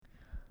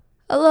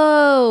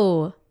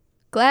Hello!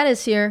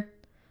 Gladys here.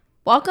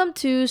 Welcome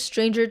to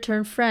Stranger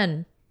Turned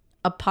Friend,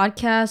 a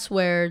podcast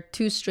where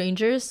two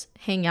strangers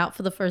hang out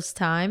for the first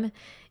time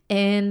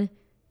and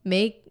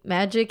make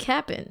magic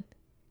happen.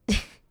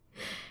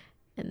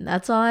 And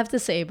that's all I have to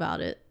say about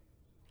it.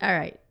 All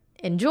right,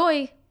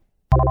 enjoy!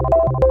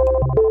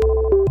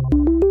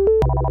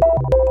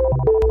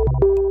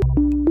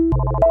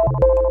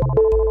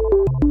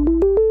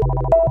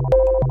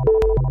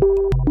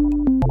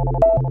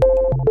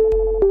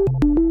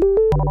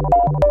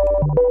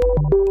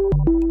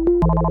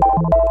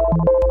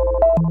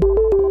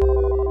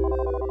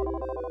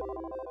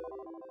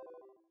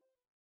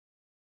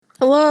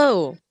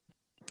 Hello.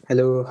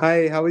 Hello,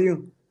 hi, how are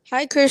you?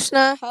 Hi,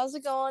 Krishna. How's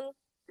it going?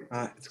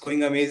 It's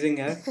going amazing,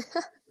 yeah.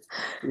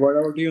 What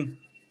about you?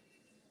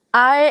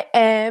 I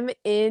am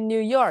in New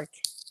York.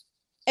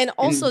 And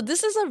also, In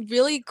this is a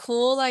really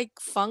cool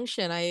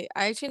function. I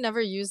actually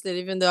never used it,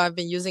 even though I've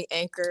been using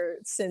Anchor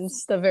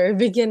since the very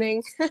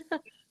beginning.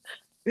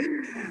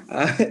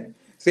 uh,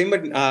 same,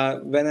 but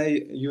when I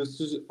used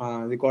to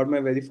record my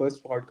very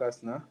first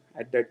podcast, na,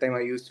 at that time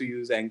I used to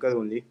use Anchor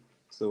only.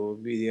 So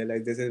we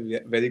realized this is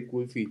a very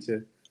cool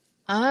feature.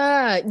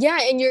 Yeah,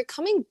 and you're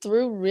coming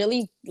through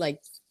really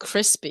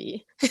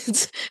crispy.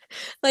 It's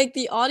like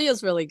the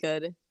audio's really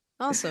good.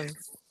 Awesome.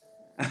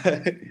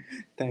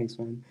 Thanks,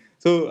 man.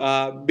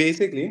 So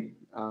basically,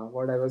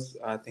 what I was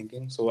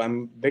thinking, so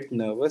I'm a bit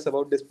nervous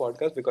about this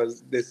podcast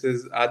because this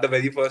is the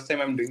very first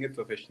time I'm doing it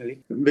professionally.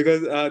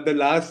 Because the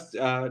last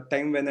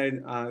time when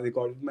I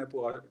recorded my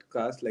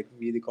podcast, like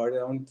we recorded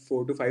around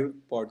 4 to 5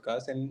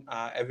 podcasts, and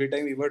every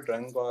time we were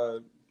drunk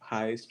or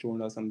high,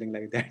 stoned, or something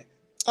like that.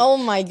 Oh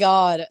my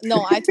God.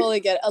 No, I totally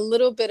get it. A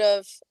little bit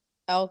of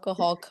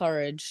alcohol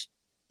courage.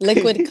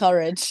 Liquid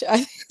courage. I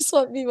think that's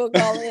what people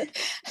call it.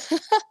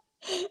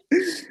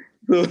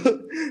 So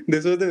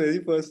this was the very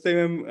first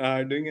time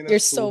I'm doing in a You're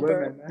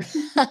sober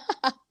sober. manner.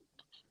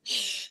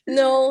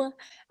 No,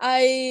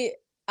 I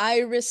I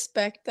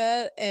respect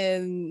that,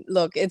 and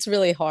look, it's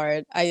really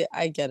hard.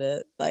 I get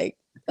it. Like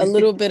a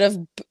little bit of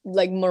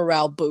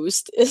morale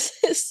boost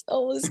is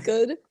always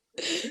good.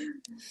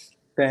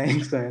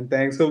 Thanks, man.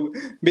 Thanks. So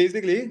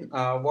basically,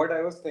 what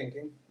I was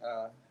thinking,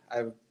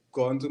 I've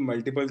gone through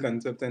multiple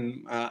concepts,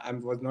 and I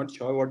was not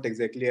sure what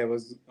exactly I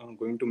was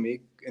going to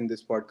make in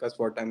this podcast,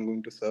 what I'm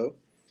going to serve.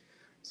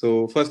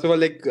 So first of all,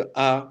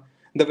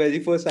 the very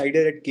first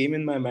idea that came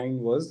in my mind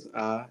was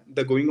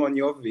the going on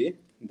your way,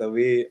 the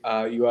way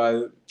you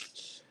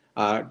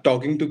are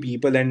talking to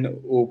people and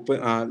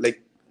open,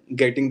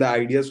 getting the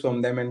ideas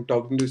from them and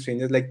talking to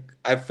strangers. Like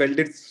I felt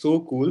it so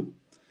cool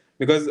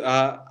because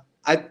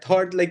I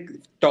thought like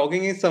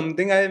talking is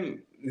something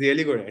I'm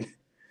really good at.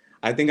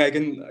 I think I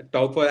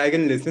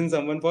can listen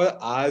someone for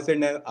hours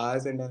and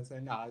hours and hours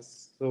and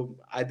hours. So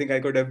I think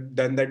I could have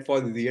done that for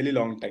a really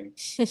long time.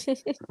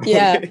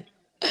 Yeah. Okay.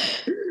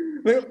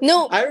 Well,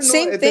 No, I don't know.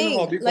 same It's a thing.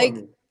 hobby for Like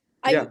me.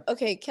 I Yeah.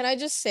 okay, can I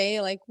just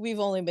say we've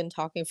only been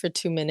talking for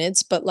 2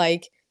 minutes, but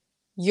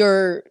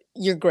you're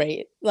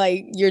great.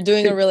 Like you're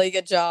doing a really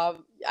good job.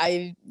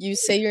 I You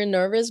say you're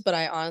nervous, but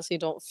I honestly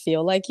don't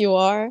feel like you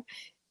are.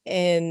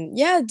 And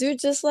yeah, dude,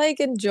 just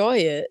enjoy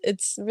it.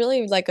 It's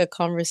really like a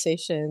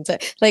conversation.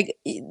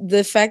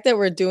 The fact that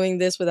we're doing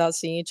this without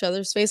seeing each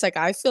other's face, like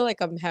I feel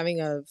like I'm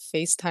having a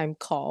FaceTime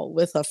call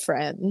with a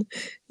friend,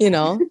 you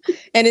know?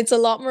 And it's a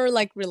lot more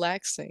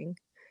relaxing.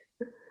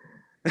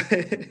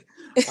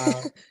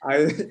 uh,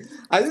 I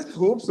I just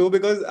hope so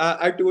because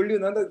I told you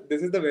now that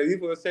this is the very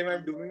first time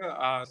I'm doing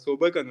a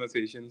sober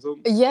conversation, so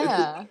it's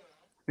Yeah.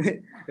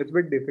 it's a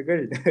bit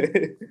difficult.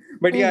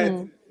 But yeah,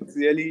 Hmm. it's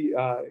really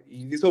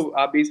easy. So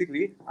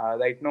basically,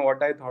 right now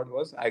what I thought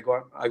was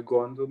I've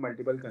gone through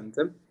multiple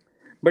concepts,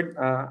 but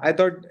I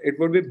thought it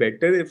would be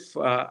better if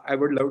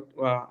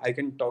I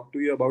can talk to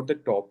you about the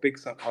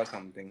topics or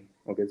something.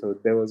 Okay, so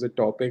there was a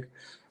topic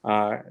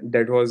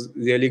that was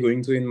really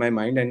going through in my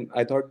mind, and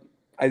I thought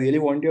I really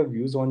want your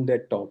views on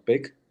that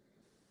topic.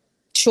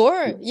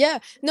 Sure. Yeah.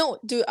 No,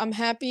 dude, I'm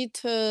happy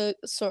to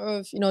sort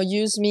of,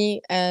 use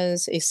me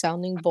as a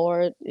sounding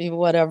board,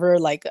 whatever,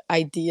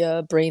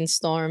 idea,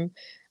 brainstorm.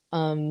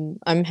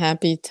 I'm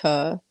happy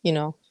to,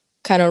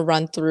 kind of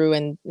run through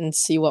and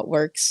see what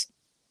works.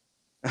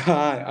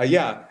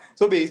 Yeah.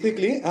 So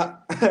basically,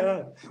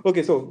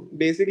 okay. So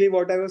basically,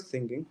 what I was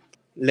thinking.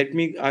 Let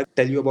me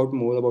tell you about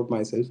more about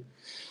myself.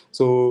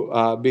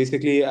 So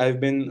basically, I've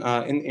been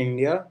in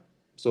India.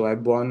 So I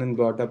born and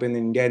brought up in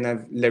India, and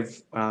I've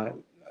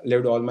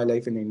lived all my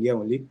life in India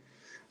only.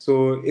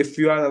 So if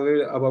you are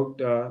aware about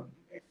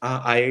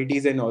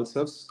IITs and all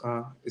stuffs,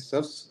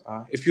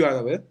 if you are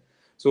aware,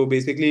 so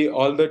basically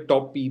all the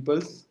top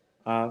peoples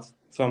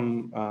from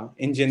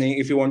engineering,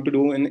 if you want to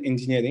do in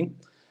engineering,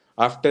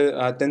 after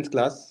 10th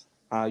class,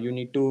 you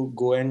need to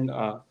go and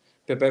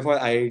prepare for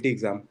IIT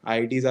exam.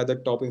 IITs are the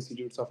top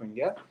institutes of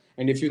India.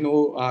 And if you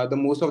know the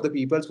most of the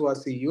people who are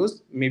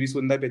CEOs, maybe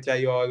Sundar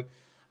Pichai or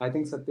I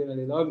think Satya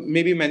Nadella, or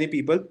maybe many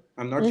people,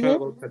 I'm not sure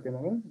Mm-hmm. about Satya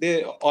Nadella,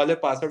 they all are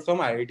passed out from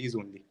IITs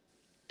only.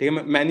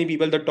 Many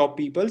people, the top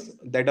peoples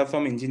that are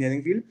from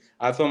engineering field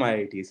are from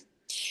IITs.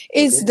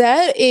 Is Okay.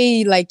 that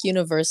a like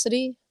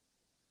university?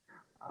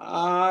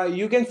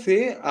 You can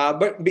say,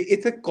 but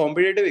it's a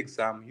competitive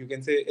exam. You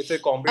can say it's a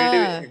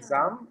competitive Ah,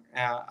 exam,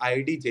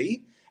 IIT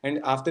JEE, and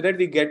after that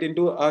we get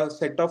into a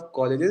set of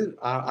colleges,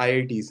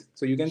 IITs.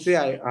 So you can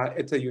say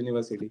it's a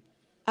university,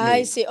 I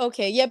maybe. see.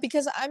 Okay. Yeah,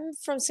 because I'm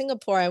from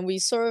Singapore and we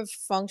sort of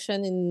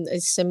function in a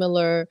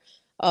similar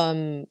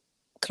um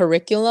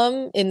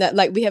curriculum in that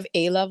like we have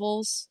A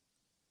levels,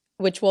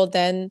 which will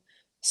then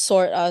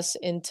sort us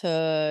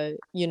into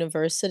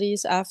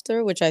universities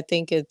after, which I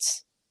think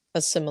it's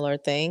a similar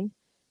thing.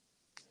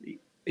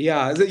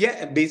 Yeah, so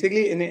yeah,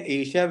 basically in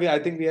Asia, I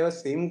think we have a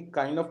same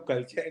kind of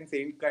culture and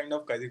same kind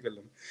of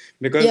curriculum.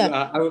 Because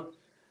Yeah.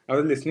 I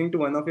was listening to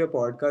one of your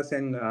podcasts,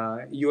 and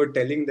you were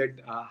telling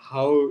that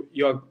how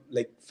your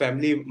like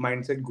family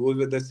mindset goes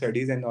with the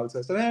studies and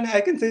also. So and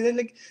I can say that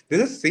like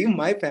this is same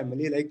my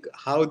family, like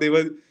how they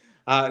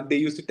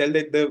used to tell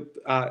that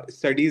the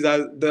studies are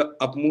the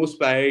utmost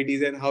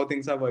priorities and how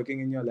things are working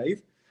in your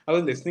life. I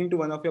was listening to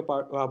one of your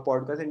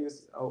podcasts, and you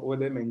over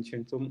there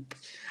mentioned. So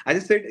I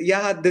just said,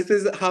 yeah, this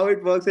is how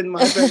it works in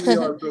my family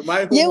also, my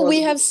home Yeah, we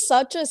also. have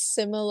such a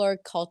similar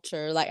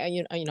culture. Like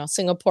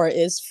Singapore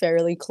is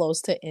fairly close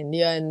to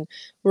India, and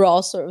we're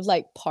all sort of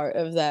like part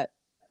of that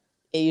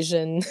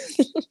Asian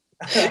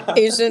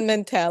Asian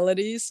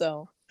mentality.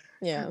 So,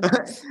 yeah.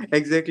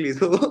 Exactly.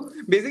 So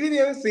basically, we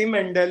have the same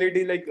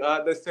mentality. Like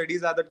the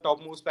studies are the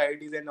topmost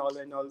priorities and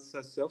all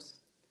such stuff.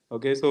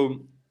 Okay, so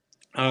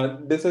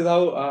this is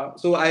how.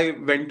 So I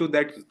went to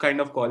that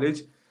kind of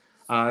college.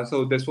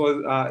 So this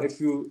was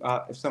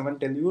if someone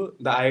tell you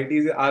the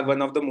IITs are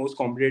one of the most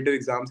competitive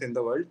exams in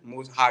the world,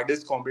 most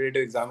hardest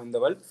competitive exam in the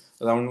world.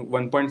 Around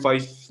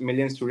 1.5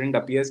 million student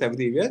appears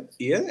every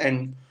year,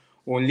 and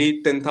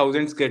only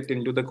 10,000 get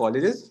into the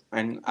colleges,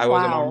 and I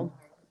was among Wow.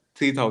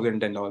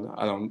 3,000 and all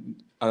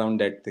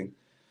around that thing.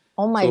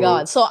 Oh my So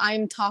God. So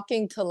I'm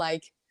talking to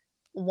like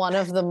one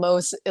of the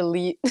most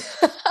elite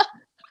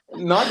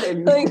not like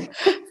any,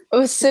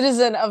 a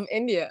citizen of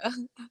India.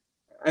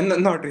 and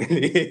not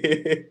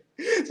really.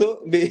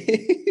 So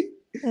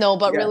No,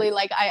 but yeah, really,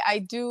 like I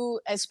do,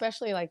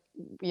 especially like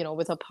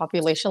with a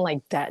population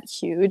like that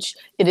huge,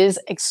 it is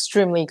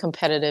extremely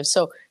competitive.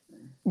 So,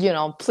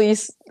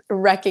 please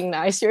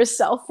recognize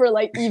yourself for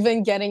like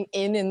even getting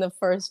in the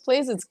first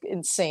place. It's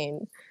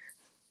insane.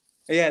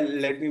 yeah.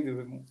 Let me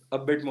be a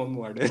bit more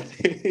modest.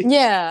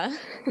 Yeah.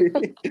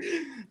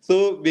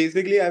 So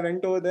basically, I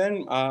went over there,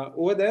 and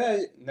over there I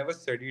never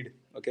studied.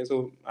 Okay,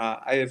 so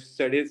I have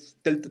studied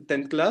till the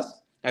 10th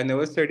class. I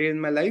never studied in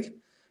my life.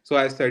 So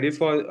I studied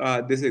for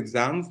this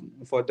exam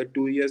for the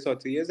 2 years or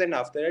 3 years, and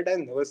after that I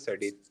never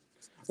studied.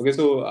 Okay,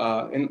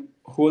 so in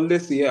whole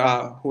this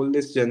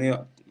journey,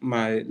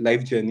 my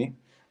life journey,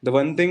 the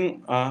one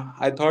thing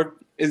I thought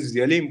is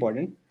really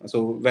important.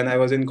 So when I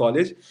was in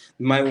college,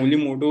 my only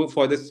motto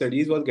for the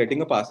studies was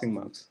getting a passing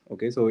marks.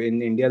 Okay, so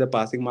in India, the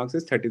passing marks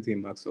is 33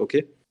 marks.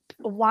 Okay,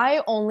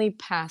 Why only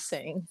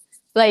passing?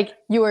 Like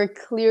you are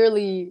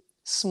clearly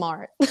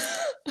smart.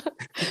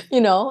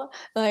 you know,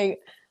 like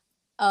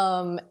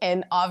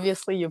and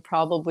obviously you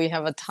probably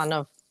have a ton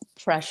of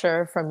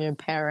pressure from your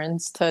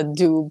parents to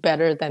do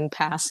better than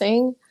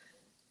passing.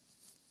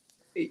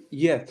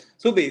 yeah.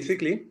 So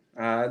basically,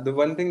 the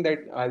one thing that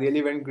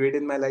really went great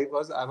in my life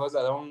was I was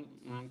around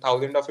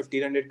 1,000 or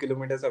 1,500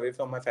 kilometers away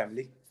from my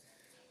family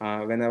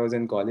when I was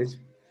in college.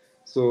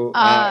 So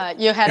Ah,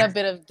 you had a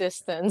bit of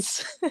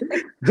distance.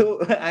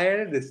 so I had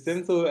a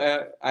distance, so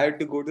I had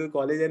to go to the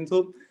college, and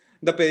so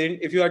the parent.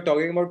 If you are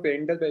talking about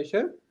parental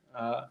pressure,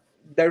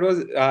 that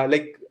was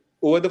like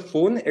over the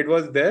phone, it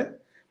was there,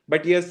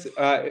 but yes,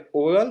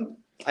 overall,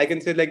 I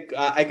can say like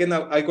I could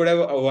have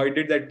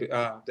avoided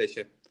that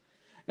pressure.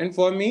 And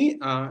for me,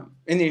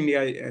 in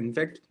India, in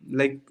fact,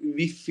 like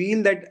we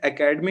feel that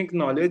academic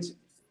knowledge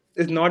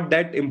is not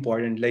that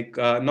important. Like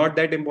not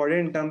that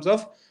important in terms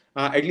of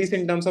at least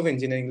in terms of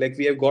engineering. Like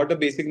we have got a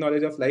basic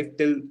knowledge of life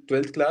till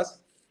 12th class,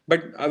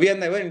 but we are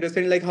never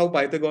interested in like how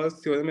Pythagoras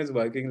theorem is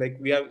working. Like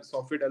we are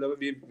software developer,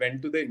 we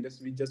went to the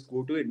industry, we just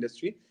go to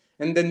industry,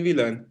 and then we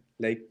learn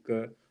like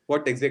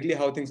what exactly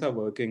how things are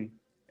working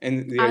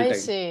in real I time.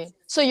 see.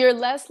 So you're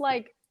less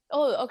like,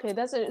 oh, okay,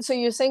 that's it. So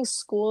you're saying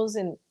schools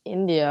in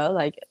India,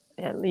 like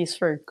at least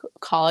for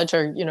college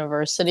or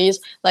universities,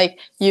 like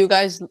you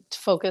guys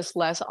focus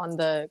less on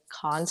the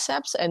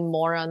concepts and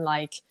more on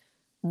like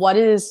what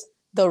is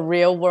the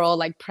real world,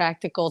 like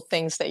practical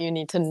things that you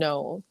need to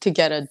know to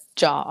get a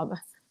job.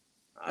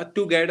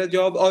 To get a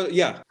job, or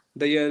yeah,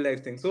 the real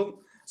life thing. So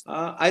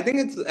I think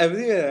it's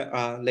everywhere.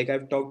 Like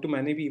I've talked to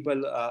many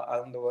people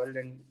around the world,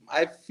 and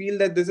I feel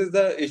that this is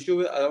the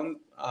issue around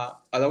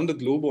the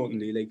globe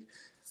only. Like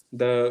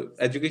the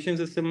education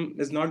system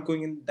is not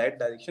going in that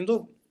direction.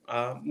 So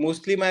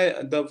mostly my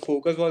the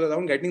focus was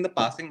around getting the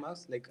passing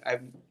marks. Like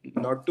I'm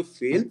not to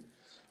fail.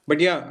 But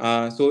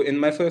yeah, so in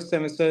my first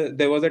semester,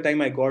 there was a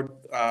time I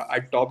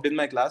topped in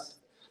my class,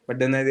 but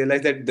then I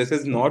realized that this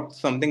is not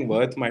something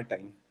worth my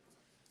time.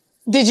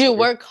 Did you Okay.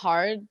 work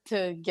hard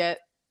to get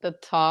the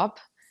top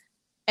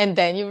and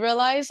then you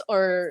realize,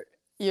 or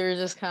you're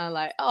just kind of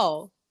like,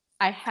 oh.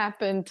 I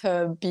happen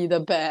to be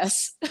the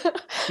best.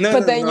 No,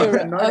 But no, then no,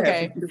 you not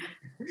okay. happened.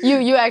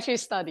 You actually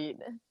studied.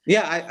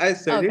 Yeah, I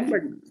studied,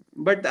 Okay.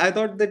 but I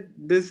thought that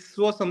this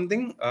was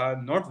something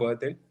not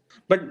worth it.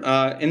 But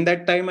in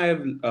that time,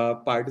 I've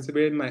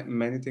participated in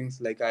many things.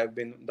 Like I've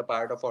been the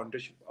part of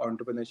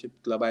entrepreneurship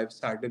club. I've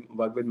started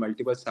work with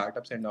multiple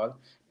startups and all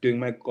during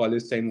my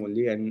college time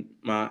only. And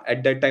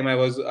at that time, I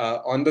was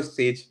on the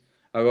stage.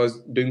 I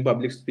was doing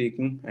public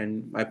speaking,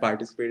 and I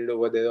participated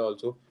over there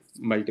also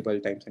multiple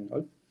times and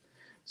all.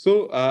 So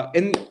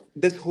in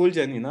this whole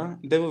journey, na,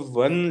 there was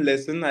one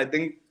lesson I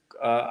think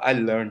I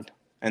learned,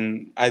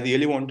 and I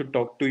really want to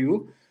talk to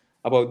you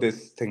about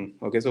this thing.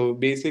 Okay, so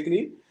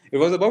basically, it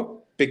was about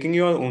picking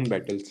your own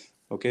battles.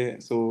 Okay,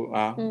 so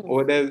Mm.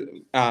 over there,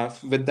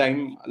 with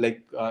time,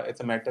 like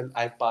it's a matter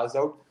I passed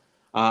out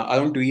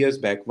around 2 years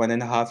back,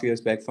 1.5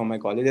 years back from my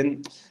college,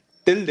 and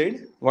till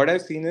date, what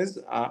I've seen is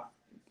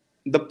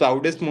the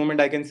proudest moment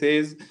I can say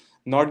is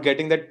not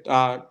getting that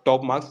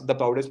top marks. The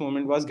proudest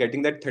moment was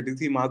getting that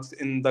 33 marks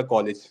in the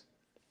college.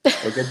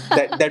 Okay,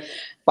 that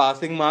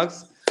passing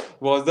marks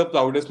was the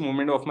proudest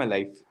moment of my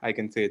life. I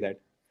can say that.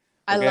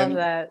 I Okay, love and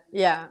that.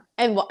 Yeah.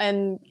 And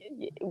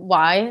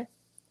why?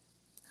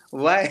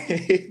 why?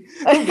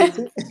 So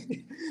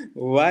basically,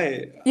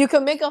 why? You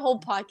can make a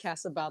whole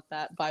podcast about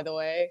that, by the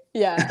way.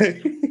 Yeah.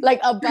 Like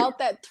about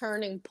that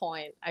turning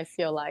point, I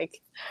feel like.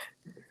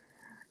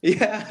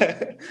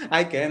 Yeah,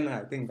 I can.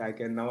 I think I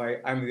can now.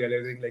 I'm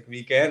realizing like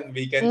we can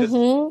just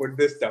Mm-hmm. put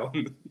this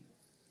down.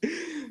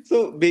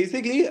 So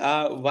basically,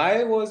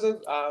 why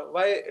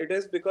it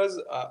is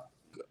because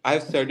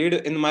I've studied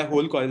in my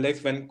whole college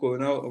life when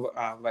Corona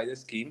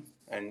virus came,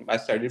 and I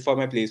studied for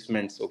my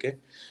placements. Okay,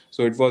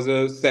 so it was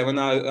a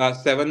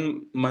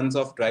 7 months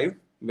of drive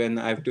when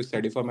I have to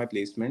study for my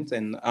placements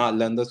and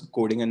learn the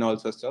coding and all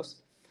such stuff.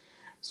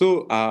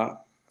 So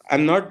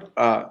I'm not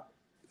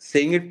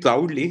saying it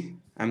proudly.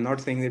 I'm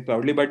not saying it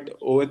proudly, but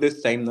over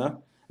this time,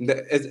 now,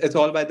 it's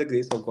all by the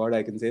grace of God,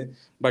 I can say.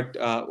 But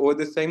over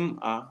this time,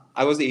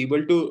 I was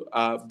able to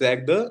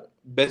brag the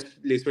best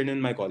placement in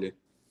my college,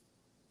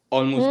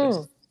 almost Mm.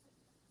 best.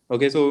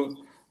 Okay, so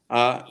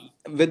uh,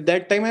 with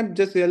that time, I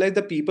just realized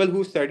the people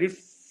who studied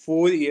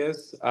 4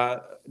 years,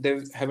 they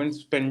haven't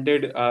spent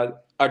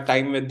a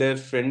time with their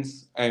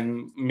friends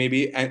and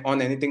maybe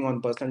on anything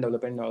on personal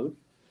development and all,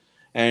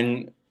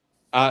 and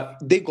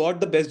they got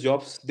the best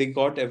jobs, they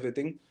got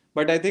everything,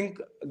 but I think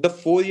the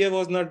 4 year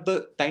was not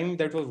the time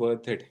that was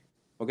worth it.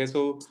 Okay,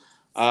 so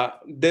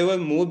there were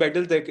more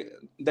battles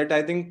that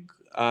I think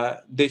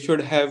they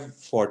should have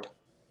fought,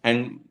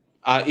 and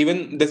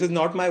even this is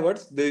not my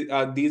words,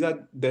 these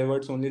are their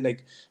words only,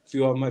 like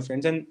few of my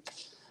friends, and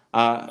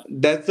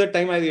that's the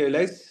time I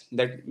realized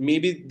that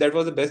maybe that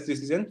was the best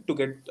decision to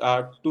get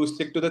to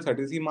stick to the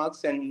 33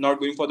 marks and not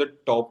going for the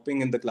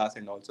topping in the class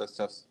and all such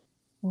stuff.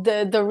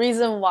 The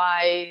reason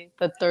why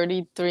the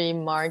 33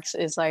 marks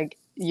is like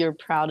your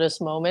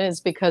proudest moment is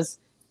because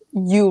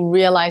you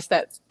realize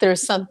that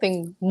there's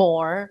something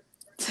more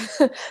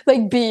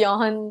like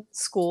beyond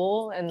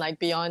school and like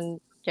beyond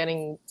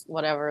getting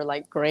whatever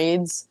like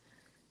grades,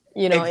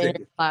 in your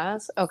Exactly.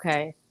 class.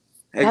 Okay.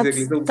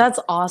 Exactly. So That's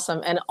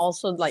awesome. And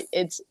also like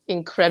it's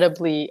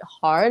incredibly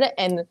hard.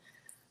 And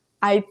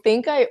I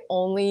think I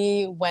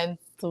only went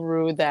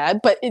through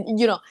that, but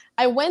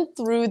I went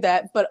through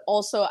that, but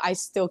also I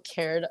still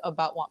cared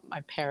about what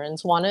my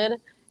parents wanted.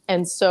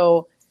 And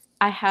so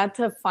I had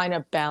to find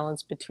a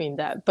balance between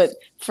that. But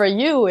for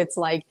you, it's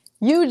like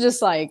you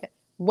just like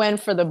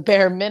went for the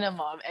bare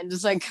minimum and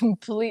just like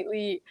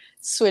completely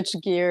switched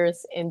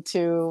gears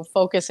into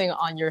focusing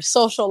on your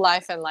social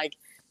life and like,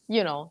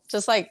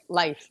 just like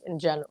life in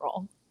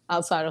general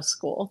outside of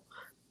school.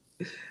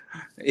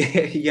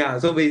 yeah.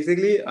 So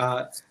basically,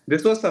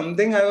 this was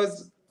something I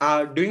was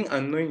doing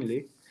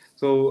unknowingly.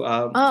 So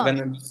Oh,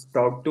 when I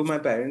talked to my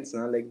parents,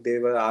 like they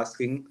were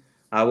asking,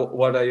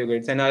 "What are your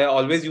grades?" And I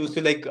always used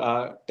to like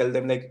tell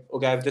them like,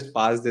 "Okay, I've just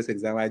passed this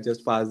exam. I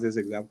just passed this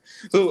exam."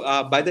 So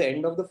by the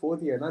end of the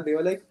fourth year, they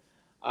were like,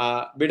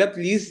 "Beta,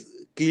 please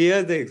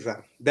clear the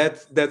exam.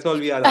 That's all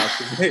we are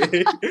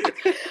asking."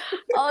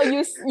 oh,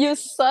 you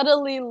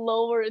subtly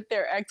lowered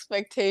their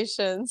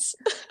expectations.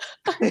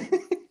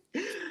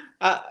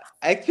 Uh,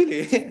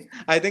 actually,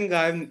 I think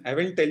I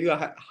will tell you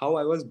how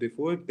I was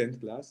before 10th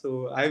class.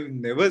 So I've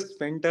never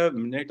spent a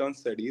minute on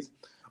studies.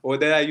 Over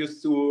there, I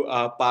used to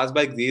pass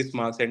by grace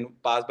marks and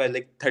pass by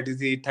like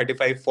 33,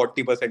 35,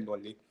 40%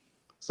 only.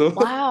 So,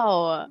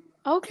 Wow.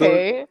 so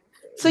Okay.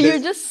 So you're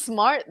this, just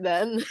smart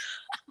then.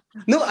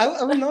 no,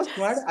 I was not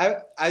smart.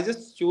 I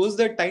just chose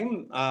the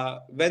time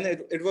when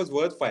it was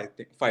worth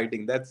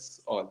fighting. That's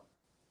all.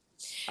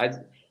 I, I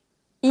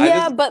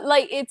Yeah, just, but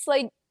like it's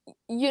like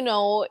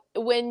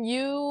when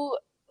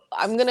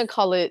I'm gonna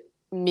call it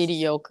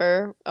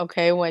mediocre,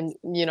 okay? When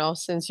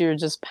since you're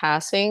just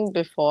passing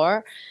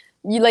before,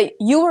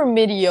 you were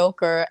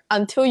mediocre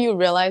until you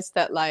realized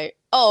that like,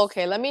 oh,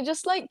 okay, let me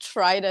just like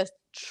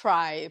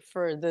try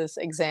for this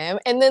exam,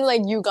 and then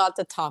like you got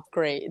the top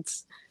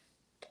grades.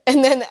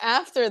 And then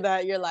after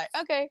that, you're like,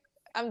 okay,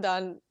 I'm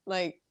done.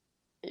 Like,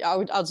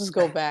 I'll just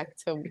go back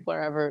to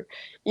wherever,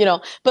 you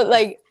know. But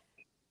like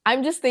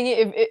I'm just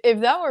thinking if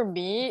that were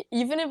me,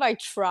 even if I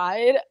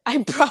tried,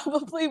 I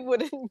probably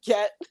wouldn't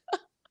get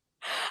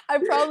I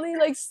probably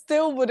like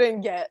still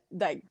wouldn't get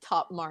like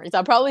top marks.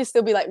 I'd probably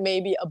still be like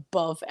maybe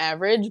above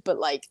average, but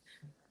like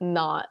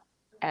not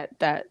at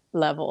that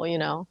level, you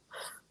know?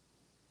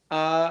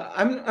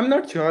 I'm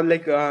not sure.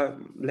 Like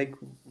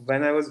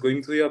when I was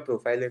going through your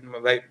profile, and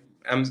like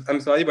I'm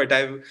sorry, but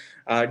I've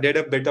did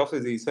a bit of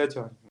research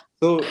on you.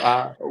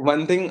 So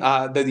one thing,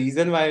 the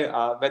reason why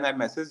when I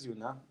messaged you,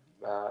 na,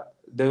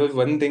 there was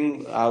one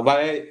thing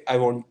why I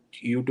want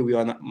you to be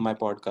on my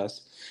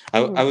podcast. I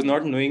Mhm. was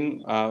not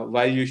knowing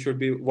why you should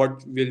be,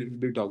 what we'll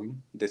be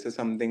talking. This is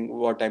something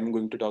what I'm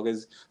going to talk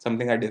is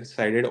something I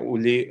decided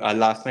only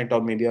last night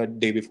or maybe a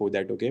day before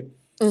that. Okay.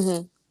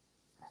 Mhm.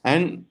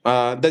 And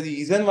the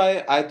reason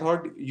why I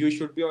thought you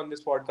should be on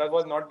this podcast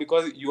was not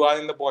because you are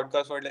in the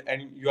podcast world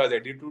and you are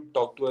ready to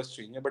talk to a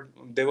stranger, but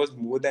there was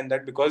more than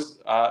that because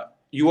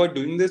you are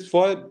doing this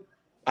for,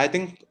 I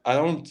think,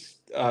 around,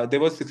 there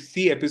were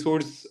 60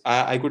 episodes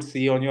I could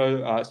see on your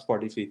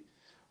Spotify.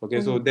 Okay,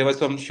 so Mhm. there were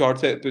some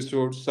short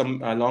episodes, some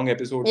long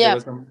episodes, there Yeah.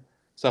 were some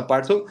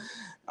subparts. So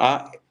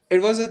uh,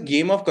 it was a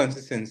game of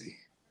consistency.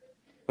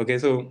 Okay,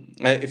 so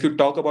if you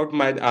talk about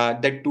my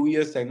that 2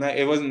 years time,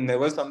 it was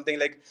never something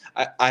like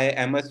I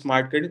am a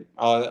smart kid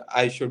or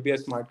I should be a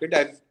smart kid.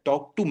 I've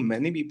talked to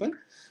many people,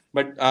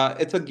 but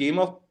it's a game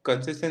of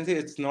consistency.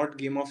 It's not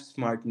game of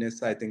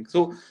smartness. I think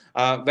so.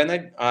 When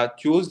I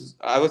choose,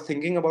 I was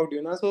thinking about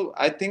you know. So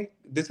I think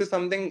this is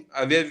something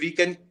where we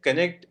can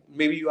connect.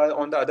 Maybe you are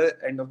on the other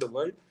end of the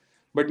world,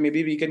 but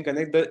maybe we can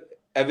connect. The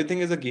everything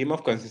is a game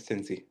of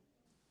consistency.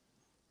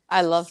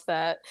 I love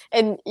that.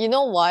 And you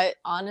know what?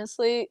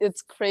 Honestly,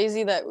 it's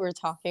crazy that we're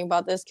talking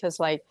about this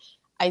because, like,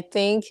 I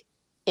think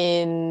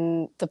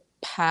in the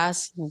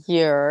past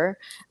year,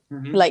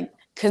 Mm-hmm. like,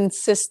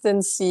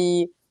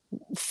 consistency,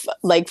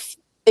 like,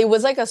 it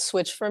was like a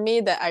switch for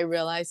me that I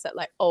realized that,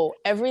 like, oh,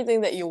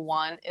 everything that you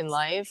want in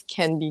life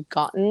can be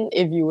gotten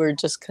if you were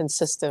just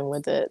consistent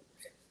with it.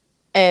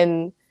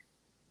 And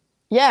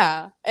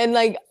yeah, and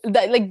like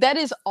that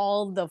is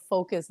all the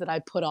focus that I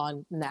put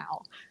on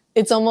now.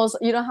 It's almost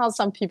you know how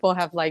some people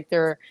have like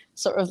their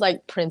sort of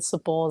like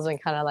principles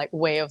and kind of like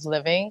way of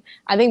living.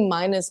 I think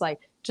mine is like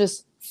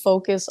just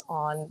focus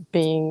on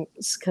being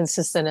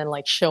consistent and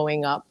like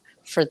showing up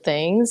for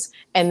things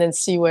and then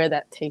see where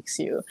that takes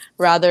you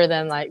rather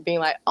than like being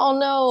like, "Oh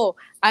no,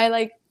 I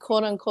like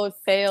quote unquote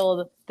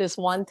failed this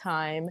one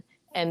time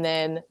and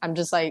then I'm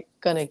just like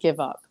gonna give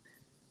up."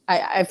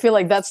 I feel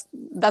like that's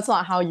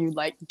not how you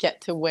like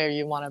get to where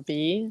you want to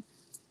be.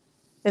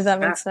 Does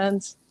that make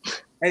sense?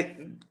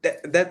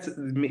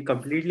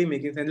 Completely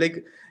making sense.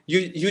 Like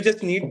you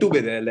just need to be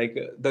there. Like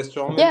the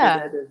storm will be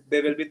there. Yeah.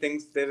 There will be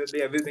things. There will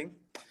be everything.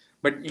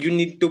 But you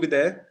need to be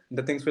there.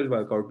 The things will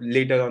work out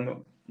later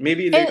on.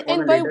 Maybe late on a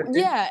And by later stage.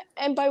 yeah,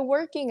 and by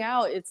working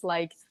out, it's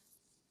like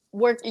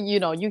work, you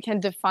know, you can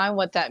define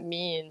what that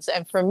means.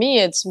 And for me,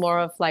 it's more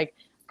of like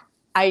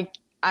I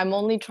I'm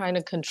only trying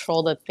to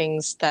control the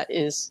things that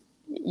is,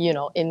 you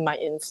know, in my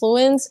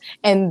influence,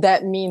 and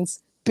that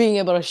means being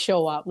able to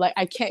show up. Like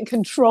I can't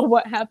control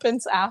what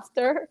happens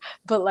after,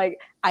 but like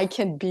I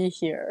can be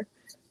here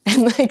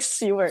and like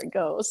see where it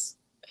goes.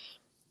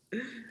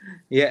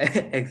 Yeah,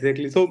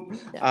 exactly. So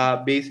Yeah.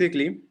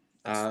 basically,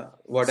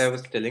 what I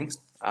was telling,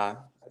 I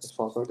just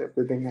forgot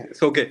everything.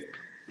 It's okay.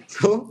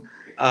 So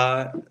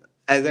uh,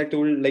 as I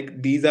told,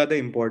 like these are the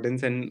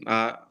importance, and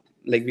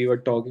like we were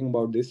talking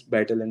about this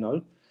battle and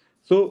all.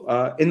 So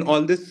in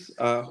all this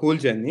whole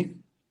journey,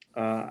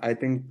 I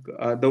think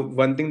the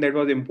one thing that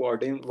was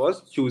important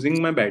was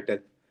choosing my battle,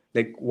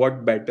 like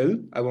what battle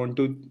I want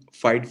to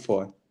fight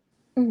for.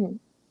 Mhm.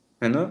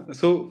 You know,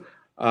 so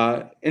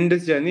in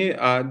this journey,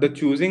 the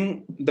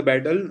choosing the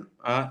battle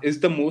is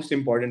the most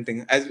important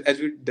thing, as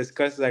we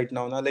discussed right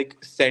now. Now, like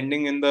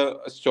standing in the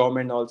storm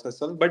and all such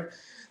stuff, but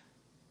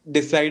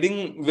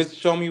deciding which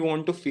storm you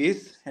want to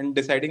face and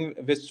deciding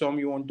which storm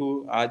you want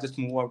to just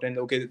move out and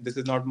okay, this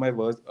is not my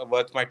worth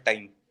my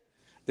time.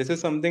 This is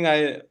something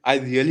I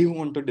really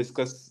want to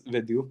discuss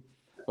with you.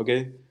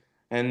 Okay,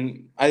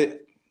 and I,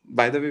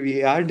 by the way,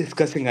 we are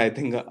discussing. I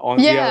think on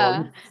we are Yeah.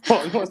 almost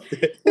almost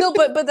there. No,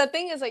 but the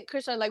thing is like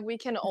Krishna, like we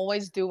can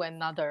always do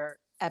another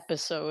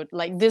episode.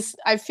 Like this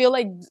I feel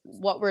like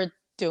what we're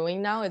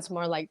doing now it's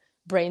more like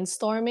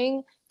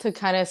brainstorming to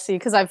kind of see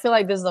because I feel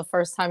like this is the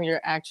first time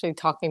you're actually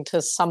talking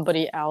to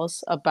somebody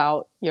else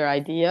about your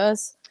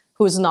ideas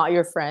who's not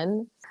your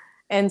friend.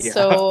 And Yeah.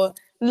 so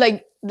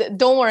like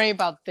don't worry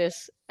about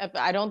this.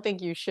 I don't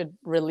think you should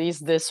release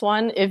this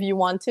one if you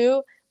want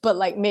to, but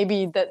like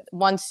maybe that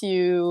once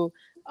you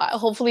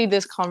hopefully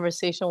this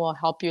conversation will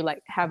help you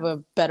like have a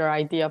better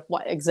idea of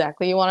what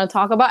exactly you want to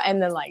talk about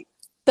and then like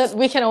that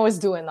we can always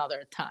do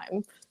another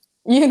time,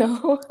 you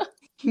know.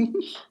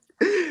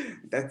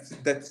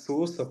 That's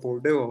so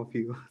supportive of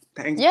you.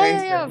 Thanks, Yeah, yeah,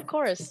 thanks, yeah, of man.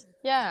 course.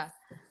 Yeah.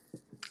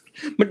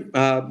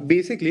 But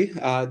basically,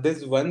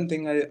 there's one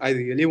thing I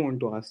really want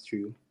to ask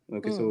you.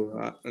 Okay, Mm.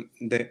 so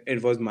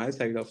it was my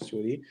side of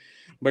story,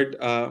 but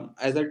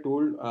as I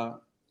told,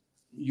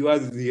 you are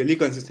really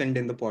consistent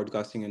in the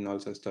podcasting and all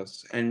such stuff,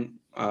 and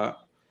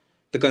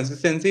the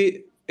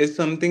consistency is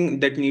something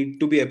that need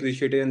to be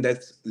appreciated, and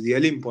that's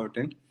really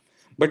important.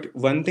 But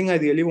one thing I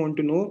really want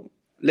to know,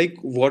 like,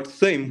 what's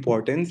the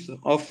importance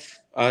of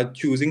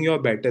choosing your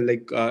battle?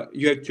 Like,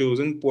 you have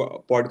chosen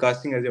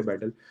podcasting as your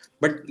battle,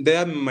 but there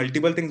are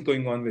multiple things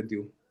going on with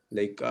you.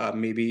 Like,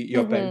 maybe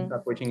your parents Mm-hmm. are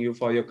pushing you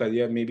for your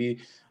career, maybe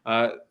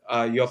uh,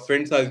 your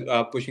friends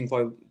are pushing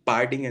for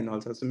partying and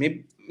also. So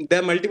maybe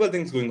there are multiple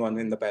things going on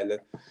in the parallel.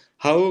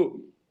 How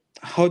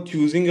how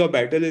choosing your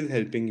battle is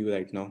helping you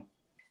right now?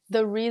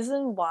 The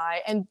reason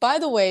why, and by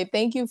the way,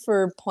 thank you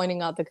for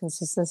pointing out the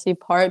consistency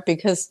part,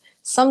 because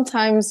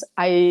sometimes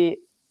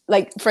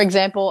like, for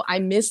example, I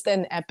missed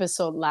an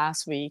episode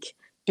last week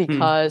Hmm.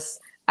 because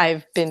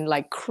I've been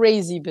like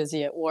crazy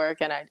busy at work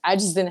and I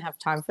just didn't have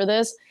time for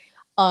this.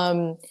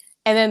 Um,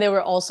 and then there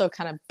were also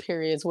kind of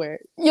periods where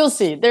you'll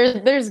see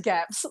there's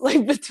gaps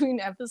like between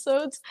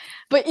episodes.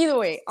 But either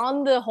way,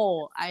 on the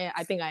whole,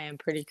 I think I am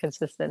pretty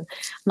consistent.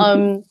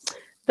 Um,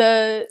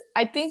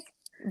 I think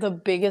the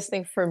biggest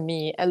thing for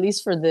me, at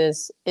least for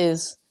this,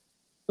 is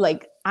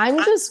like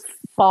I'm just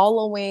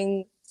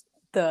following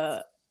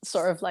the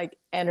sort of like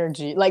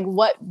energy, like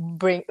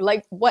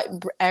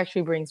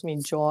actually brings me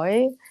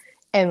joy,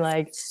 and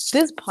like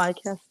this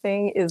podcast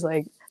thing is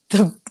like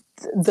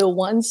the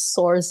one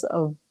source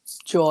of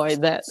joy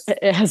that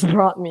it has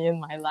brought me in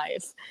my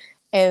life,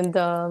 and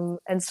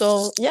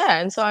so yeah,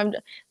 and so I'm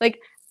like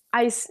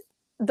I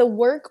the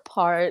work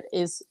part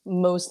is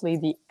mostly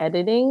the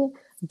editing,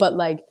 but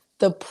like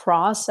the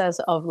process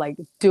of like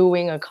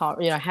doing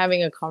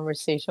having a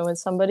conversation with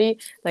somebody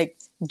like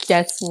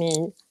gets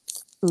me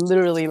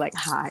literally like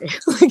high.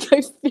 Like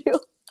I feel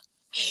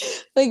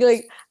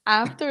like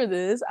after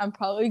this, I'm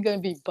probably gonna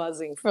be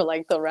buzzing for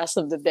like the rest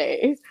of the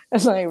day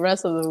and like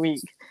rest of the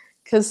week.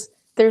 Cause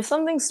there's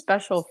something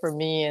special for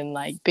me in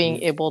like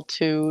being able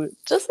to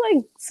just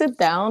like sit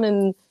down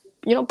and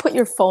put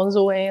your phones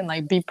away and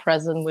like be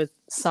present with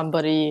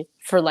somebody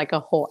for like a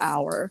whole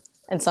hour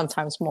and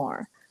sometimes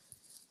more.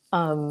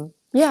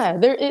 Yeah,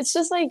 there it's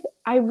just like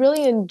I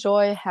really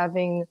enjoy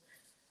having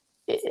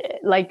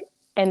like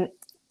an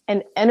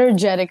an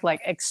energetic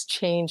like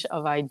exchange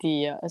of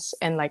ideas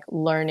and like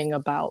learning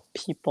about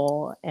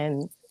people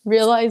and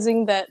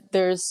realizing that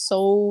there's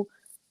so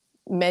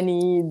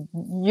many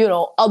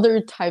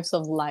other types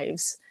of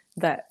lives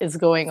that is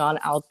going on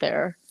out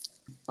there.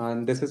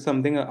 And this is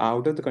something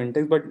out of the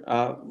context, but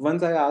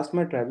once I asked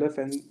my traveler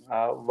friend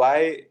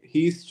why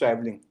he's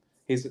traveling,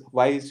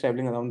 why he's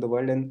traveling around the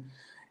world, and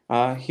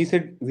he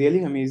said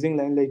really amazing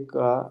line like,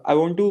 I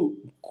want to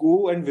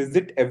go and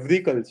visit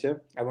every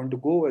culture, I want to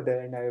go over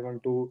there and I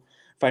want to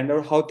find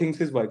out how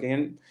things is working,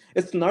 and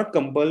it's not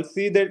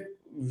compulsory that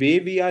way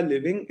we are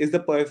living is the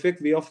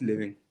perfect way of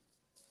living.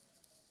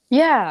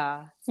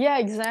 Yeah,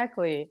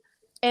 exactly.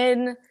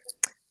 And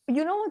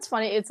you know what's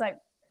funny? It's like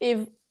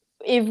if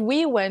if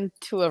we went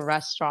to a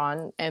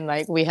restaurant and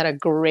like we had a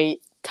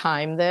great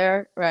time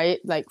there, right?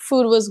 Like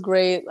food was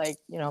great, like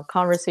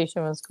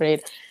conversation was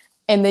great.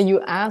 And then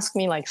you ask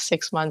me like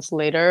 6 months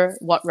later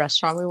what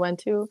restaurant we went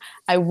to,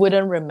 I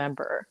wouldn't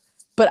remember.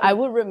 But I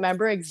would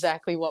remember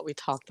exactly what we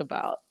talked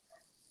about.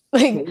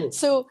 Like Oh.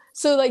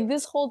 so like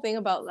this whole thing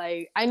about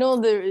like I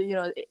know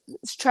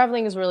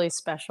traveling is really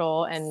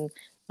special and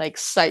like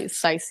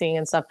sightseeing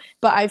and stuff,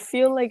 but I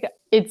feel like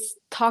it's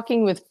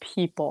talking with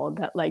people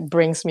that like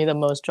brings me the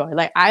most joy.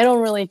 Like I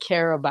don't really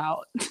care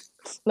about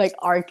like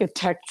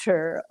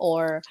architecture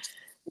or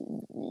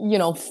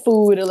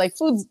food, or like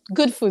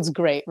food's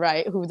great,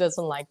 right? Who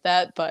doesn't like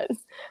that? But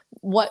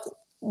what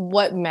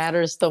what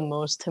matters the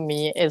most to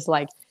me is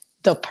like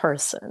the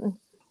person.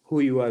 Who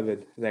you are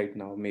with right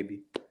now,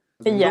 maybe.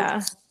 So, Yeah.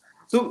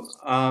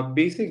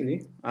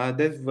 basically,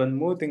 there's one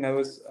more thing I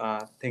was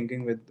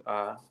thinking with,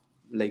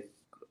 like,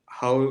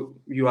 how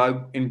you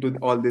are into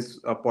all this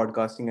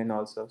podcasting and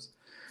all stuff.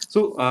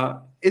 So,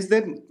 is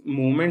there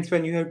moments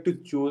when you have to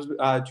choose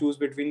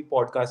between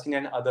podcasting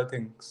and other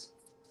things?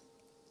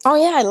 Oh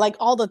yeah, like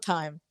all the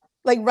time.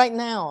 Like right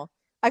now.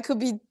 I could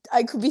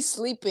be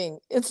sleeping.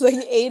 It's like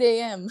 8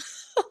 a.m.,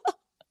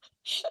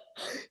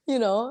 you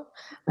know?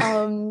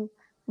 Um,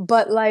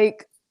 but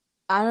like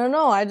I don't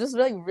know, I just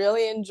like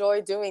really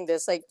enjoy doing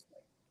this. Like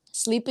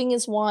sleeping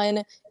is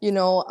one.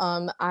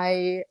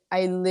 I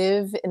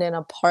live in an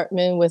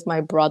apartment with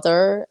my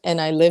brother and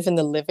I live in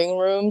the living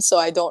room, so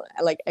I don't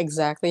like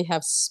exactly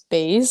have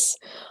space.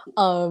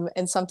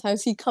 And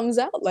sometimes he comes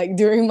out like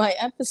during my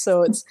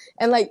episodes,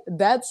 and like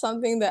that's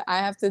something that I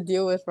have to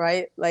deal with,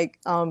 right? Like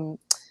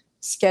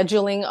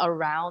scheduling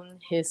around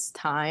his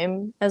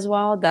time as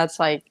well. That's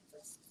like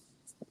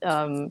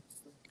um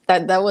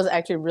that was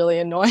actually really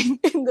annoying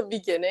in the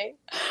beginning.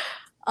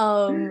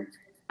 um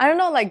I don't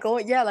know, like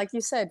going, yeah, like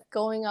you said,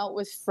 going out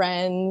with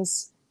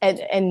friends,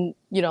 and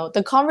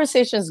the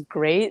conversation is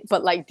great,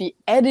 but like the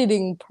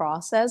editing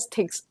process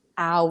takes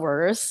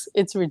hours.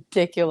 It's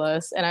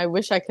ridiculous, and I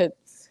wish I could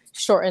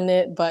shorten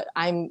it, but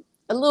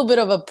a little bit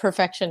of a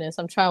perfectionist.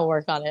 I'm trying to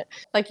work on it.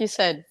 Like you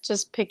said,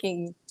 just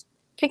picking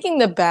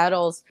the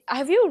battles.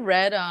 Have you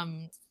read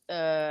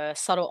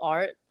Subtle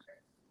Art?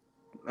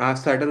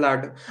 Subtle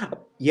art.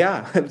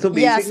 Yeah. So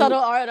Yeah, basically, Subtle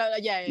Art.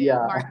 Yeah.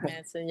 yeah. Mark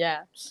Manson.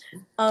 Yeah.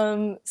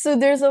 So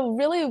there's a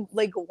really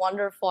like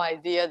wonderful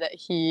idea that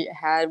he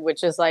had,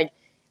 which is like,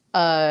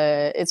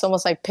 it's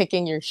almost like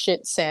picking your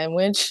shit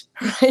sandwich,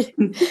 right?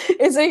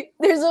 It's like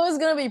there's always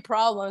gonna be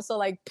problems, so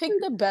like pick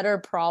the better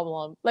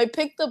problem, like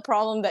pick the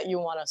problem that you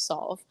want to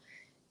solve,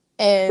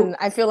 and So,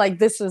 I feel like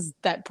this is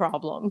that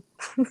problem.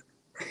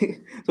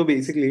 so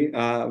basically,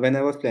 when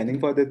I was planning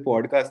for this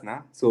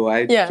podcast, so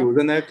I Yeah.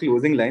 chosen a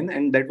closing line,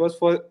 and that was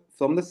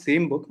from the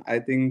same book. I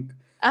think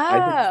I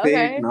should Ah, say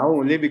it okay. now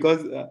only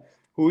because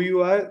who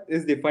you are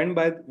is defined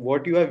by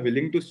what you are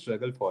willing to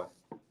struggle for.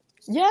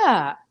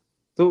 Yeah.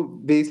 So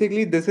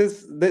basically, this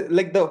is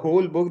like the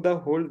whole book,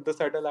 the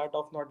subtle art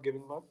of not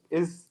giving up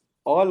is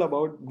all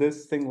about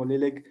this thing only,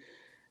 like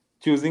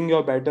choosing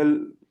your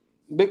battle.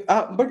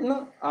 But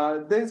no,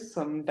 there's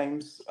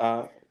sometimes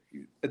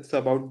it's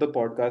about the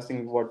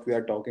podcasting what we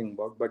are talking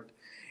about, but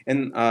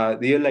in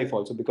real life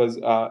also because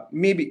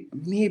maybe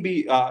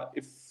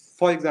if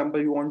for example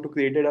you want to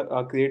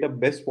create a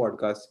best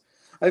podcast,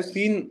 I've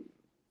seen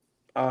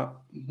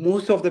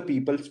most of the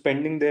people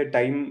spending their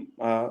time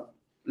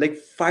like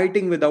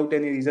fighting without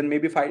any reason,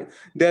 maybe fight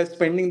they're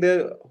spending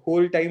their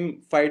whole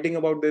time fighting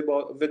about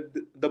with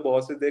the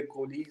bosses, their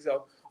colleagues,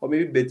 or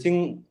maybe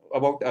bitching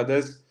about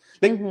others.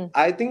 Like Mm-hmm.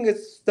 I think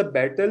it's the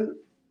battle,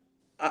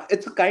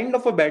 it's a kind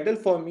of a battle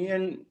for me,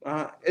 and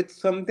it's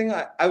something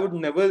I would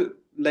never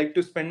like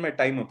to spend my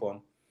time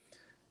upon,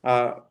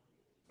 uh,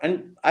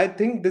 and I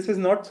think this is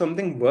not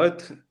something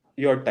worth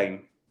your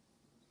time.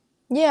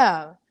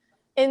 Yeah.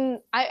 And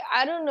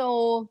I don't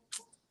know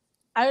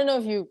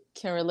if you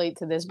can relate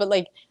to this, but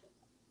like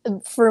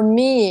for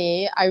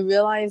me, I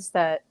realized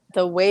that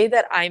the way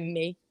that I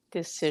make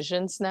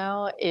decisions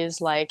now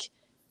is like,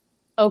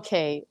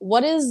 okay,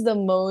 what is the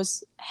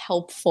most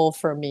helpful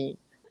for me?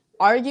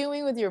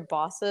 Arguing with your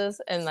bosses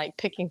and like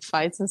picking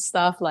fights and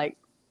stuff, like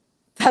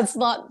that's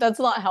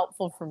not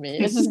helpful for me.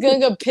 It's just gonna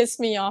go piss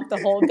me off the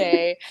whole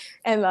day,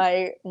 and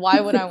like, why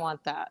would I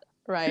want that,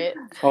 right?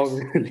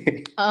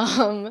 Obviously.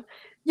 Um,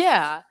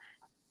 yeah,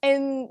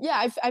 and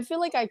yeah, I feel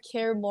like I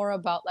care more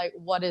about like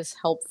what is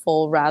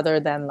helpful rather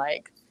than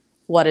like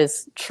what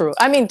is true.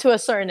 I mean, to a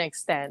certain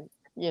extent,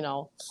 you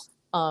know.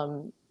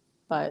 Um,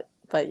 but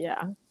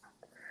yeah.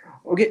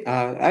 Okay,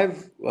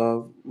 I've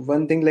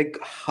one thing, like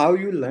how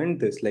you learned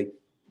this, like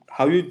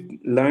how you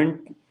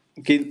learned,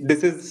 okay,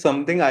 this is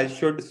something I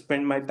should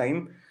spend my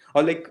time,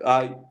 or like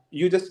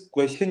you just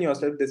question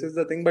yourself. This is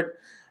the thing, but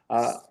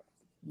uh,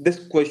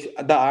 this question,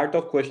 the art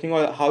of questioning,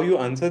 or how you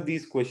answer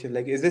these questions,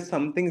 like is this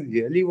something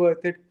really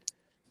worth it?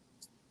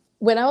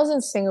 When I was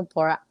in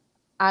Singapore,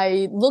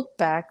 I look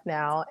back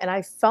now and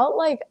I felt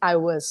like I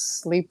was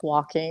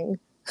sleepwalking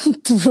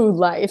through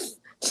life.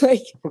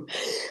 Like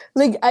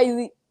like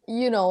I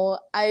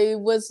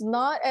was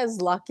not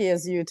as lucky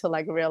as you to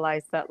like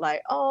realize that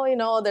like,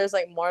 oh, there's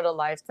like more to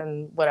life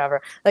than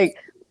whatever. Like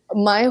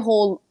my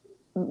whole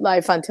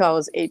life until I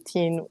was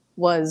 18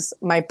 was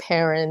my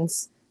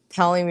parents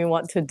telling me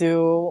what to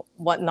do,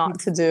 what not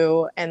to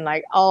do, and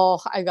like, oh,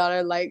 I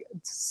gotta like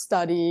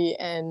study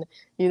and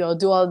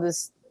do all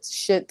this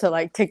shit to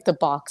like tick the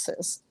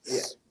boxes.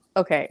 Yeah,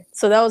 Okay,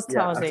 so that was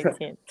till I yeah. was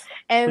 18.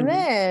 And Mhm.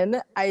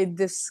 then I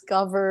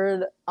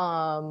discovered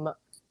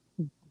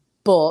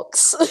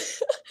books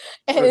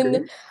and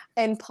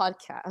Okay.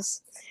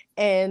 podcasts.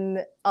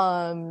 And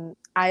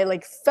I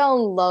like fell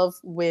in love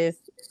with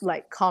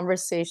like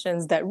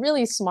conversations that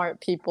really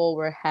smart people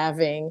were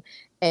having,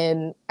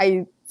 and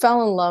I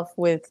fell in love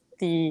with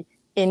the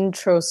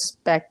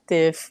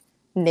introspective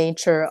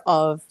nature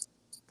of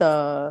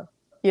the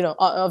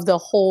of the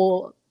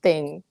whole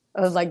thing,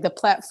 of like the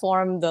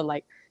platform, the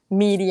like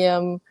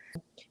medium.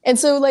 And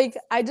so like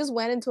I just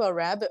went into a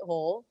rabbit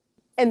hole,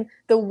 and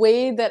the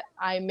way that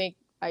I make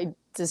my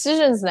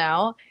decisions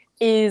now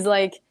is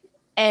like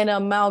an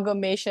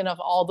amalgamation of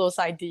all those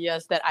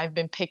ideas that I've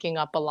been picking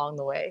up along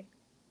the way.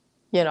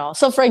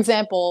 So for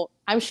example,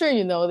 I'm sure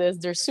you know this,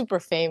 they're super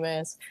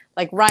famous,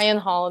 like Ryan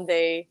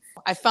Holiday.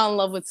 I fell in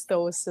love with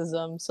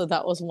stoicism, so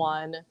that was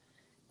one.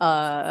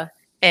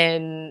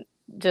 And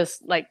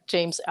just like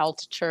James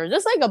Altucher,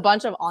 just like a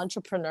bunch of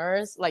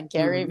entrepreneurs like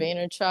Gary Mhm.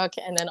 Vaynerchuk,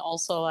 and then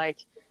also like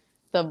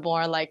the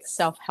more like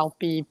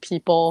self-helpy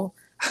people.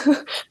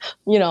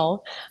 you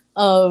know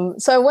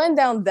so I went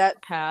down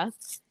that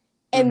path,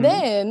 and Mhm.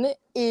 then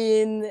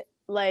in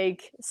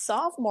like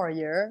sophomore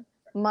year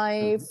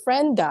my Mhm.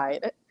 friend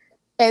died,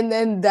 and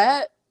then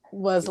that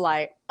was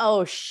like,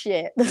 oh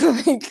shit.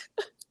 Like,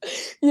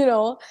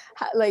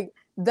 like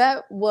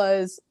that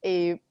was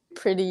a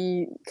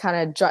pretty kind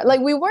of dry,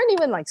 like we weren't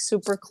even like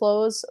super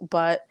close,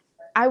 but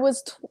I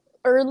was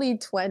early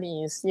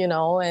 20s,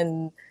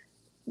 and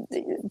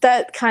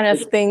that kind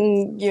of It,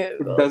 thing, it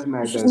does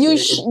matter. It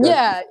does.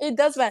 yeah, it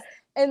does matter.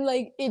 And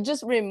like it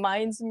just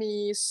reminds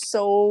me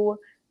so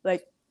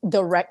like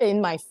direct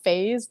in my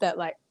face that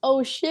like,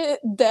 oh shit,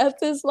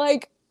 death is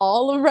like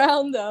all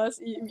around us.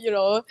 You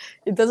know,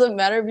 it doesn't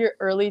matter if you're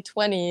early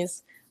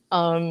 20s.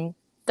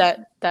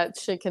 That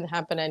shit can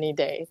happen any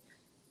day.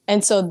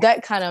 And so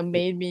that kind of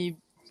made me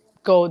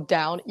go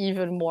down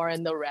even more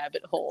in the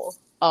rabbit hole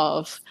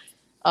of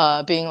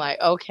being like,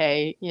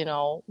 okay, you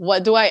know,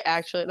 what do I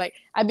actually like?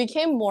 I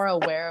became more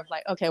aware of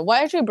like, okay,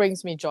 what actually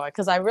brings me joy?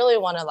 Because I really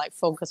want to like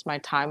focus my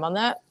time on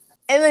that.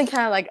 And then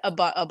kind of like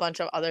a bunch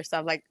of other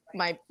stuff. Like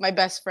my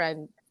best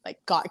friend like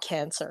got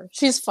cancer.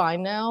 She's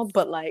fine now,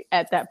 but like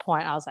at that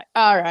point, I was like,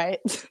 all right,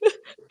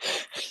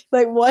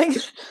 like what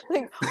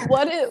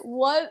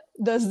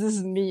does this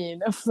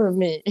mean for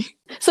me?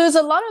 So there's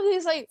a lot of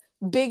these like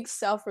big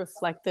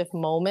self-reflective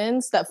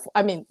moments that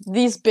I mean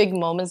these big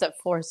moments that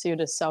force you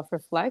to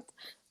self-reflect,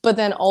 but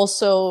then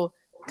also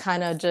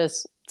kind of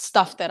just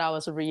stuff that I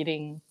was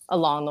reading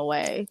along the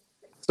way.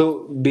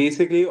 So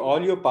basically,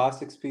 all your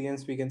past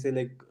experience, we can say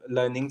like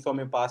learning from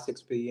your past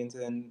experience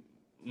and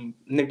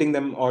knitting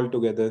them all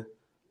together,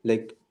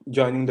 like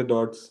joining the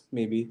dots,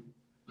 maybe.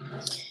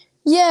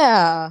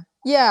 Yeah.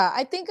 Yeah,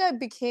 I think I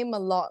became a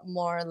lot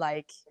more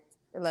like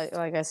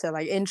I said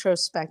like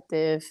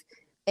introspective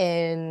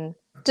and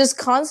just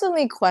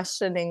constantly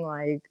questioning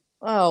like,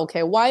 oh,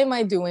 okay, why am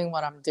I doing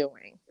what I'm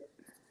doing?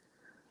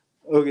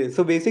 Okay,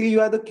 so basically,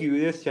 you are the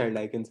curious child,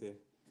 I can say.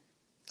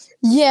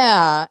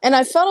 Yeah, and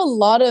I felt a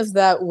lot of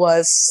that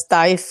was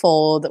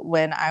stifled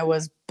when I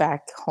was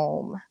back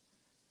home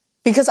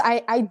because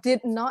I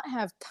did not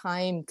have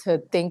time to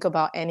think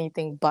about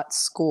anything but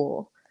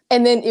school.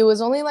 And then it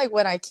was only like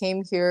when I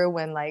came here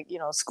when like, you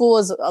know, school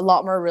was a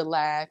lot more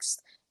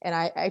relaxed and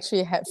I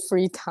actually had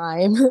free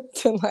time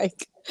to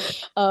like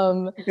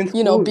um In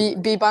you know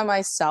school, be by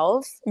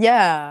myself.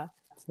 Yeah.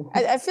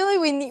 I feel like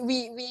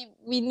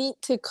we need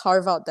to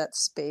carve out that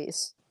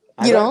space.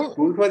 I You thought don't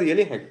schools were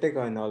really hectic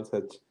and all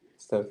such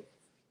stuff.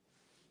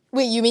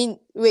 wait, you mean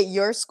wait,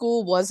 your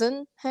school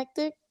wasn't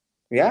hectic?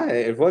 Yeah,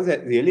 it was a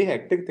really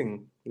hectic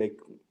thing, like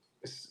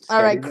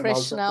All right, studying and all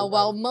such Krishna. stuff.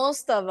 Well,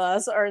 most of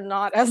us are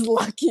not as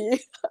lucky.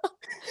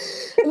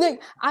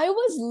 Like, I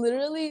was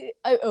literally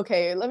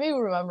okay. Let me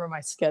remember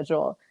my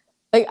schedule.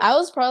 Like, I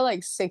was probably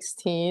like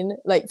 16,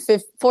 like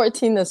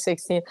 14 to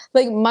 16.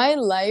 Like, my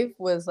life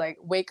was like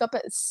wake up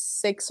at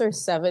 6 or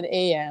 7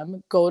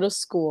 a.m., go to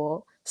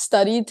school,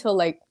 study till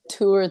like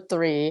 2 or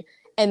 3,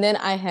 and then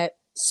I had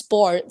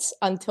sports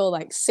until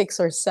like 6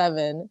 or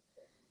 7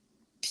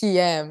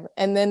 p.m.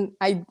 And then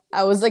I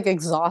was like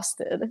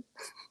exhausted.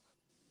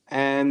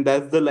 And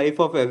that's the life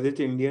of average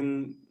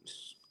Indian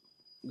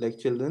like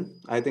children.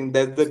 I think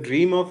that's the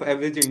dream of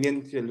average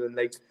Indian children.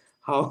 Like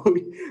how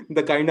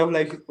the kind of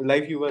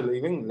life you were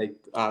living. Like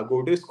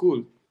go to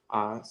school,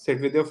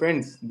 sit with your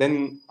friends,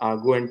 then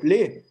go and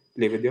play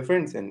with your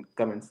friends, and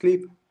come and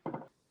sleep.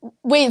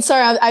 Wait,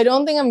 sorry, I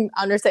don't think I'm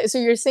understanding. So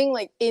you're saying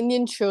like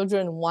Indian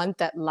children want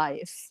that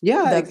life,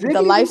 Yeah, the exactly.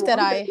 We life that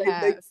want I that life.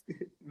 Like have.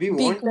 we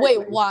want that Wait,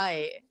 life.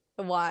 why?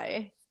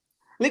 Why?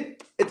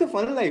 Like it's a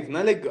fun life, na?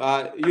 Like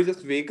you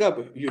just wake up,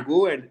 you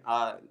go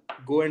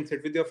and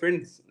sit with your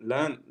friends,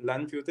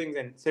 learn few things,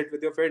 and sit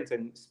with your friends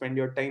and spend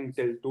your time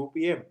till 2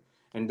 p.m.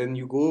 And then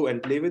you go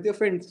and play with your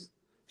friends.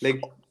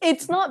 Like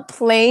It's not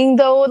playing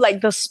though,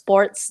 like the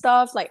sports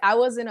stuff. Like I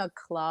was in a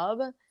club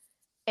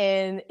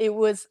and it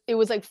was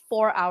like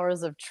 4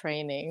 hours of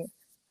training.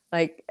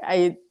 Like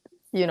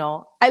you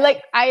know,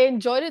 I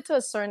enjoyed it to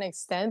a certain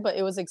extent, but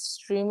it was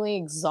extremely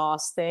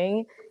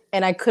exhausting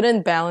and I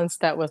couldn't balance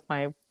that with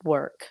my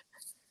work,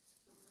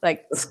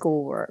 like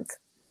schoolwork.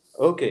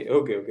 okay.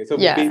 So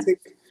Yeah.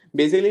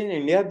 basically in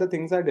India the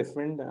things are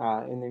different.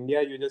 In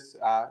India you just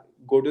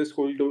go to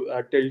school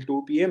to till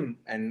 2 p.m.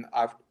 and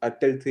after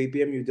till 3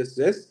 p.m. you just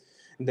rest.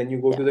 And then you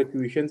go to Yeah. the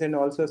tuitions and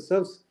also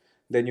stuffs.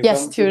 Then you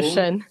Yes, come to home.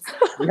 tuition.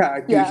 Yeah,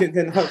 Yeah. tuitions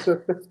and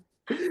also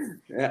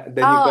yeah, then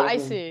you Oh, come I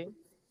home. see.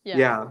 Yeah.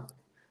 Yeah,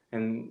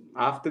 and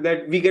after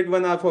that, we get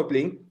 1 hour for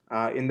playing.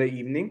 In the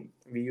evening,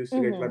 we used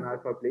to get Hmm. 1 hour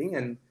for playing,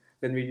 and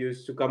then we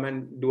used to come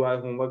and do our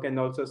homework and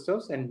also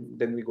stuff, and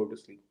then we go to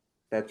sleep.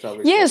 That's how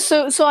it Yeah,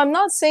 was. so I'm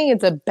not saying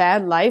it's a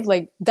bad life.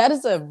 Like that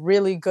is a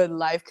really good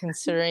life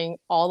considering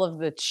all of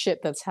the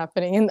shit that's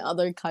happening in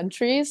other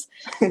countries.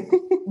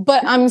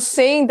 But I'm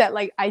saying that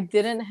like I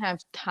didn't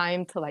have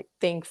time to like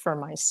think for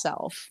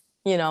myself,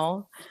 you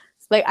know?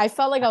 Like I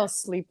felt like I was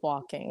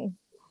sleepwalking.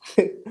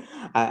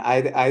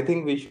 I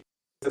think we should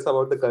discuss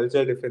about the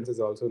cultural differences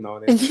also now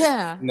in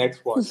Yeah.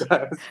 next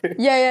podcast.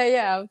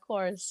 Yeah, of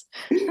course.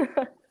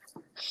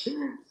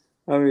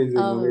 Amazing.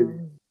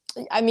 Um,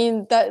 I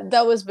mean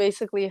that was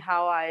basically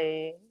how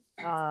I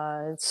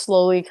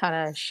slowly kind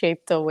of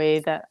shaped the way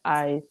that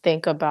I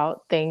think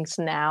about things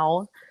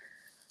now.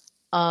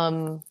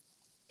 Um,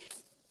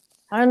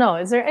 I don't know.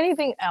 Is there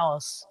anything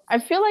else? I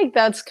feel like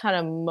that's kind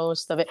of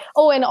most of it.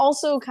 Oh, and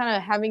also kind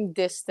of having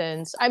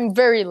distance. I'm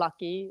very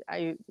lucky.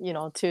 You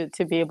know, to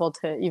be able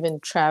to even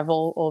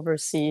travel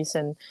overseas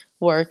and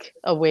work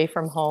away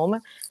from home.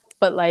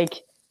 But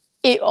like,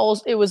 it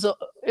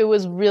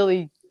was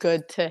really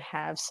good to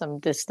have some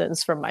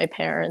distance from my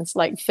parents,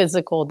 like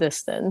physical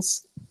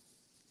distance.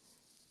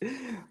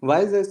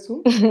 Why is that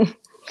so?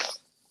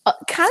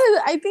 kind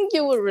of, I think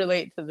you would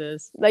relate to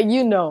this. Like,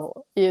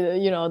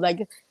 like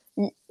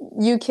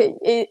you can,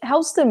 it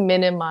helps to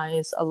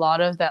minimize a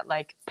lot of that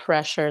like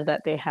pressure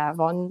that they have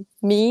on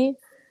me.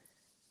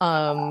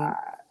 Um,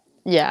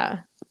 yeah.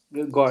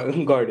 Got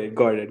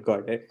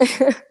it.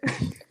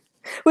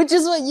 Which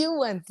is what you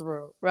went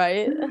through,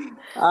 right?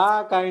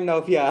 Kind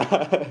of, yeah.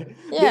 Basically,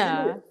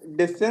 Yeah.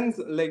 distance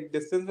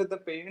with the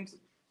parents,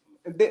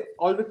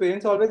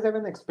 parents always have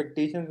an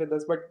expectation with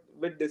us, but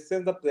with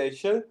distance, the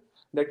pressure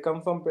that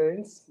come from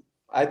parents,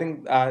 I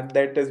think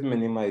that is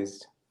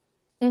minimized.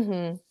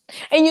 Hmm.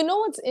 And you know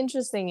what's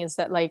interesting is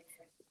that like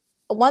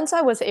once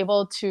I was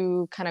able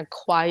to kind of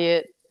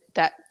quiet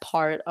that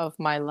part of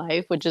my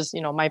life, which is,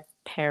 my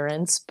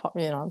parents,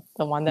 the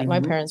one that my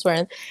Mm-hmm. parents were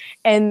in,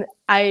 and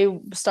I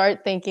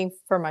start thinking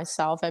for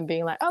myself and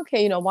being like,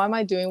 okay, why am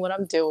I doing what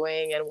I'm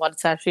doing and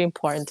what's actually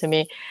important to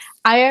me?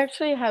 I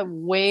actually have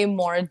way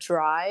more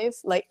drive,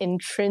 like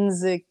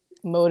intrinsic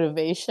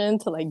motivation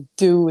to like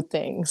do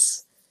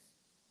things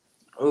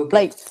Okay.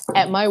 like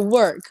at my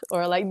work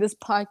or like this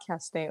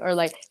podcasting or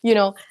like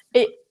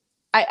it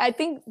I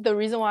think the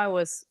reason why I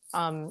was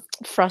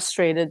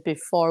frustrated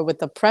before with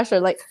the pressure,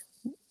 like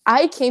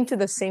I came to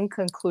the same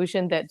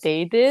conclusion that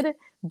they did,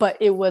 but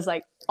it was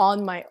like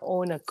on my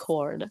own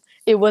accord.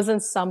 It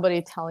wasn't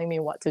somebody telling me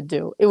what to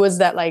do. It was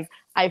that like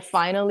I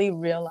finally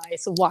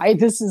realized why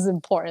this is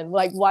important,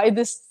 like why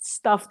this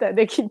stuff that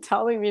they keep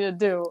telling me to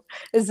do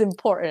is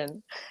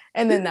important.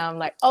 And then now I'm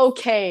like,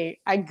 okay,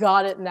 I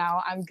got it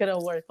now. I'm gonna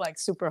work like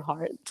super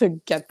hard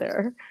to get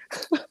there.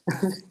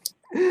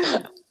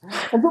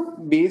 And so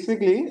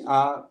basically,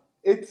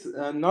 it's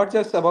not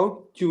just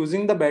about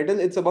choosing the battle;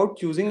 it's about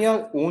choosing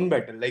your own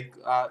battle.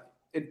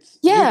 It's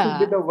you should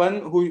be Yeah. the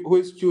one who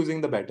is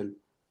choosing the battle.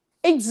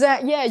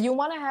 Exactly. Yeah, you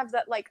want to have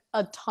that like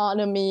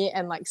autonomy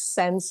and like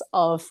sense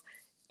of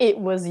it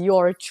was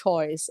your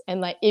choice.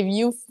 And like if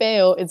you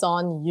fail, it's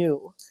on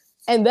you.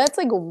 And that's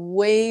like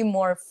way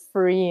more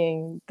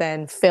freeing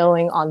than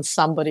failing on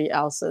somebody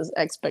else's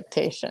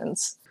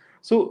expectations.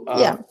 So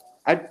Yeah.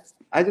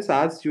 I just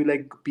asked you,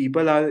 like,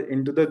 people are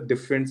into the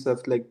different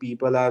stuff. Like,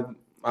 people are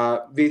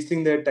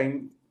wasting their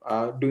time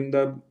doing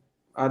the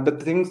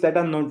things that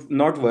are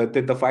not worth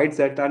it, the fights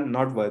that are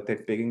not worth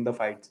it, picking the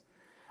fights.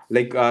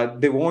 Like,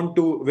 they want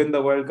to win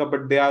the World Cup,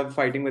 but they are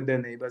fighting with their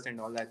neighbors and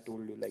all. I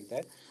told you like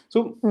that.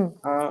 So Mm.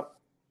 uh,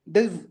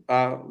 there's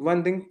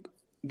one thing.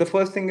 The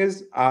first thing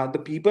is,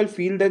 the people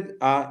feel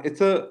that it's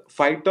a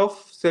fight of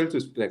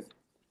self-respect,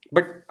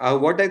 but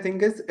what I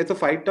think is it's a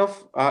fight of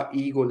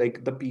ego.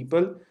 Like,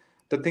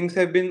 the things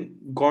have been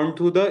gone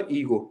through the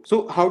ego.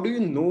 So how do you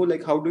know?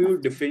 Like, how do you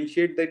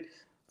differentiate that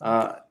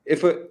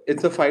if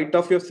it's a fight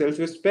of your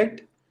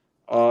self-respect,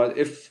 or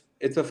if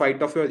it's a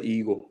fight of your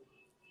ego?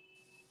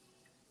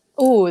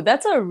 Oh,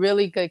 that's a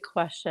really good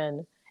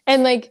question.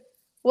 And like,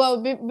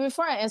 well,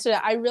 before I answer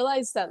that, I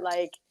realized that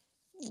like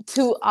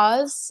to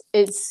us,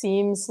 it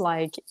seems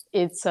like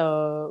it's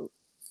a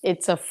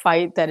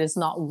fight that is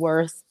not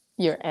worth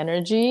your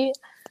energy.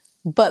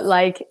 But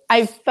like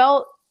I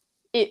felt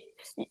it,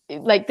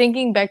 like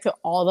thinking back to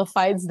all the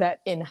fights that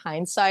in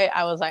hindsight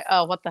I was like,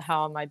 oh, what the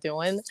hell am I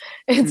doing?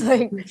 It's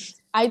like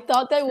I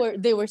thought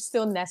they were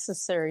still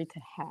necessary to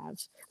have.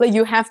 Like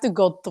you have to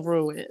go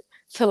through it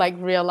to like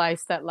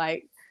realize that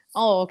like,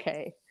 oh,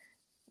 okay,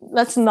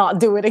 let's not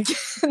do it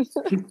again.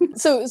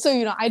 So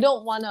I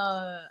don't want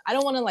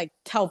to like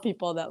tell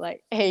people that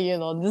like, hey,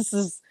 this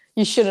is,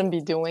 you shouldn't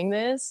be doing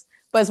this,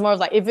 but it's more of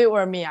like if it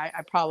were me, I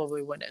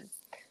probably wouldn't.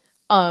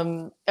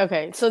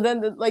 Okay, so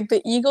then like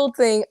the ego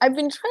thing, I've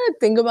been trying to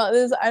think about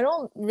this. I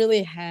don't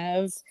really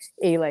have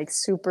a like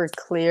super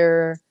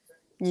clear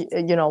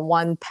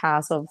one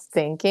path of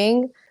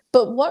thinking,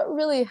 but what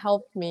really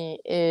helped me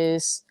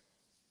is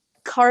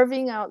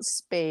carving out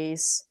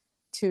space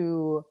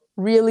to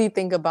really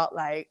think about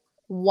like,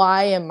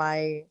 why am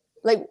I,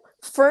 like,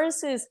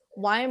 first is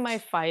why am I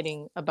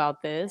fighting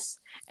about this,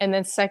 and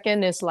then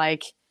second is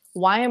like,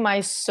 why am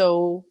I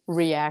so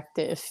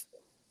reactive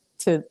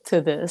to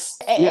this.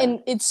 Yeah.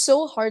 And it's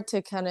so hard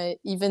to kind of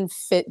even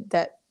fit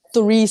that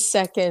 3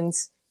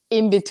 seconds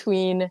in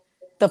between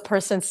the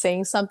person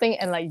saying something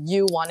and like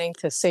you wanting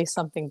to say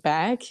something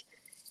back,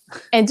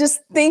 and just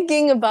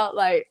thinking about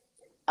like,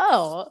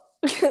 oh,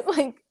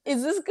 like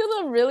is this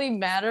gonna really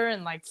matter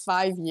in like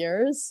 5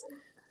 years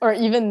or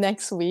even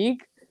next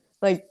week?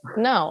 Like,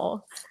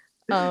 no.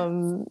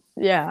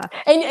 Yeah.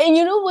 And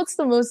you know what's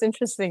the most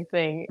interesting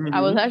thing?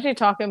 I was Mm-hmm. actually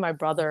talking to my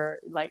brother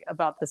like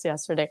about this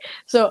yesterday.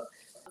 So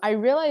I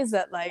realized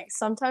that like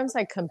sometimes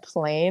I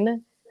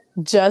complain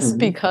just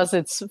because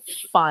it's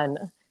fun.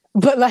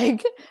 But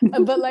like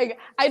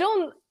I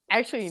don't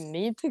actually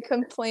need to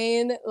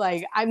complain.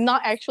 Like I'm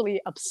not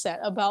actually upset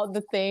about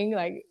the thing,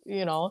 like,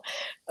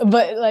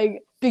 but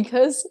like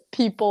because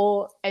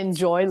people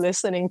enjoy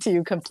listening to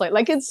you complain.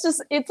 Like it's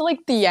like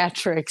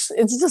theatrics.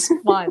 It's just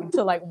fun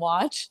to like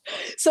watch.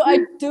 So I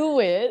do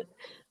it,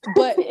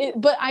 but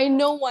I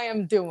know why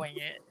I'm doing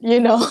it, you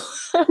know?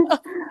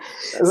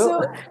 So,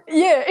 So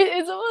yeah,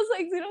 it's almost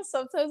like, you know,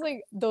 sometimes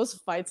like those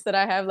fights that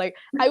I have, like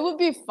I would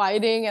be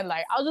fighting and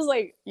like I'll just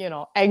like, you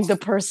know, egg the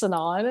person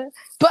on,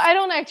 but I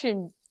don't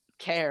actually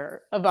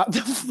care about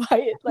the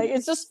fight. Like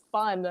it's just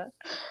fun.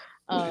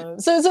 So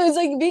it's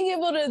like being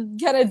able to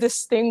kind of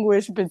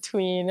distinguish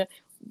between,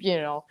 you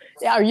know,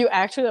 yeah, are you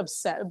actually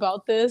upset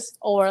about this,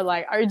 or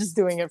like are you just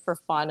doing it for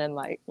fun and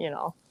like, you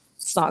know,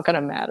 it's not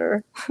gonna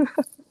matter.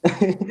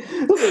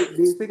 so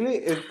basically,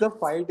 it's the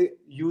fight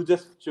you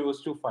just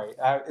chose to fight.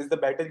 It's the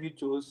battle you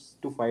chose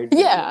to fight with.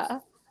 Yeah.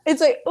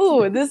 It's like,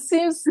 oh, this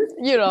seems,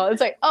 you know,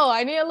 it's like, oh,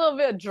 I need a little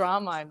bit of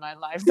drama in my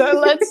life. So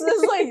let's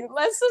just like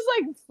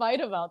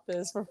fight about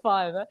this for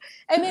fun.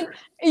 And then,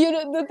 you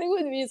know, the thing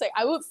with me is like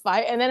I would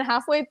fight and then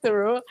halfway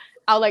through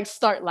I'll like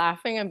start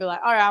laughing and be like,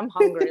 all right, I'm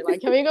hungry.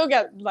 Like, can we go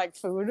get like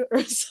food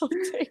or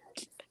something?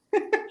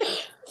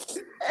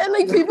 And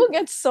like people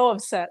get so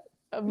upset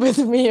with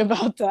me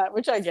about that,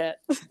 which I get.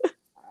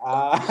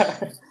 Uh,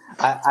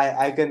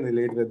 I can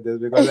relate with this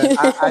because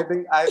I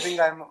think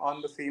I'm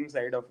on the same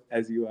side of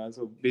as you are.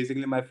 So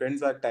basically, my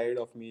friends are tired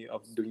of me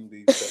of doing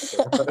these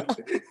stuff.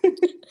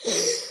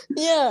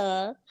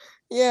 Yeah.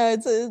 Yeah,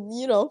 it's a,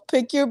 you know,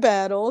 pick your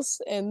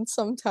battles, and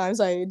sometimes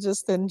I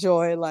just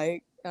enjoy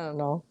like, I don't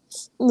know,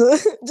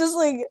 just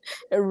like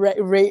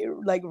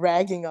like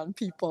ragging on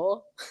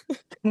people.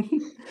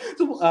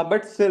 So,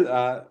 but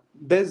still,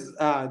 there's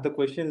the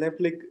question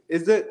left. Like,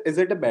 is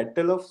it a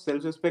battle of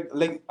self-respect?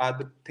 Like,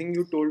 the thing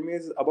you told me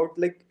is about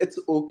like it's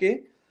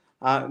okay,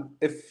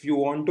 if you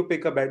want to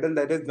pick a battle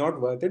that is not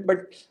worth it,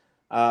 but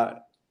uh,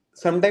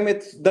 sometimes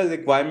it's the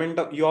requirement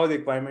of your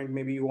requirement.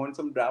 Maybe you want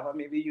some drama.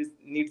 Maybe you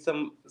need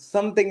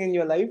something in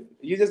your life.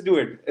 You just do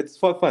it. It's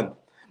for fun.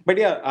 But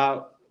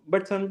yeah,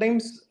 but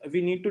sometimes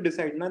we need to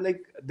decide now.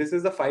 Like, this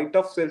is a fight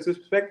of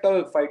self-respect or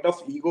a fight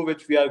of ego,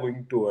 which we are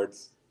going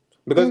towards,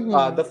 because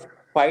Hmm. the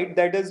fight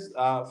that is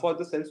for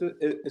the self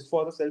is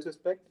for the self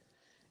respect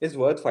is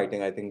worth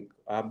fighting, I think,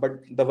 but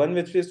the one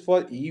which is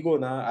for ego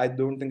na, I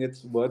don't think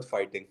it's worth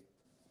fighting.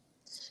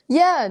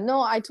 Yeah,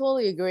 no, I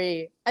totally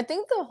agree. I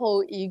think the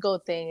whole ego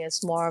thing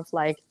is more of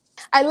like,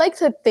 I like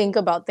to think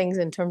about things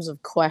in terms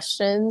of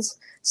questions.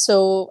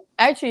 So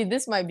actually,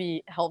 this might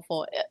be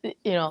helpful.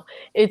 You know,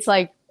 it's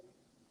like,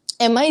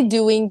 am I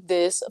doing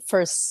this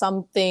for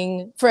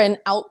something, for an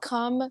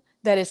outcome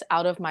that is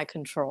out of my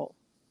control?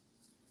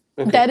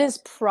 Okay. That is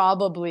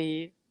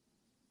probably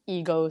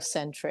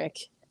egocentric.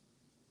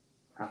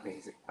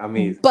 Amazing,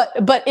 amazing.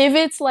 But if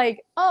it's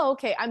like, oh,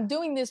 okay, I'm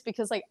doing this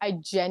because like I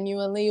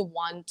genuinely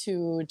want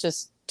to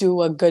just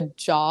do a good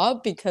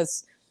job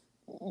because,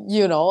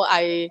 you know,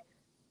 I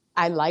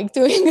like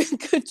doing a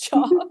good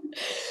job.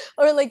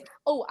 Or like,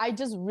 oh, I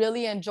just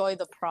really enjoy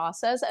the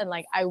process and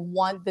like I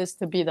want this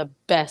to be the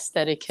best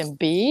that it can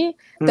be.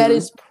 That Hmm.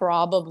 is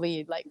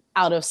probably like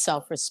out of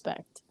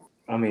self-respect.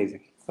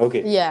 Amazing.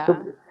 Okay. So,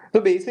 Yeah.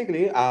 so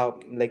basically,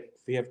 like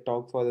we have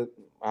talked for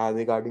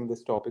regarding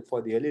this topic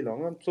for really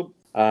long. So,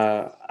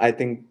 I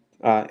think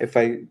if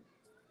I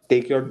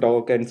take your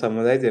talk and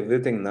summarize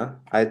everything, na,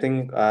 I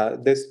think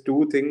there's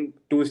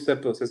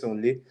two-step process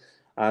only.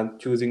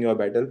 Choosing your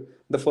battle.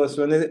 The first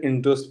one is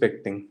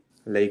introspecting,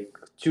 like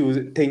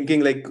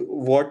thinking like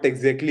what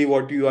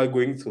you are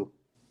going through.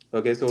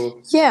 Okay,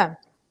 so Yeah.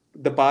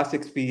 the past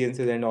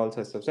experiences and all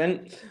such stuff,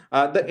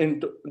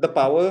 and the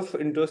power of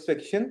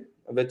introspection,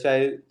 which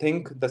I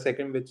think the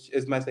second, which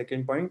is my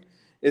second point,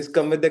 is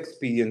come with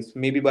experience,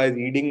 maybe by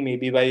reading,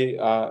 maybe by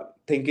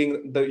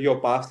thinking your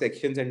past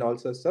actions and all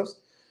such stuff.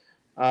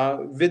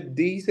 With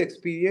these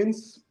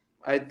experience,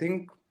 I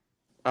think,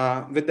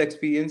 with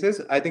experiences,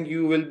 I think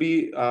you will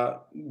be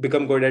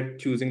become good at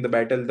choosing the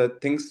battle, the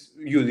things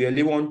you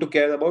really want to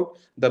care about,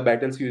 the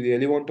battles you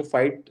really want to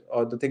fight,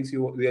 or the things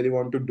you really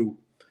want to do.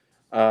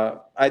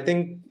 I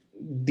think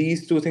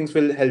these two things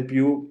will help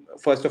you.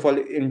 First of all,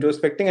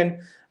 introspecting and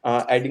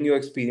adding your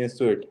experience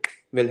to it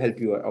will help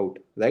you out,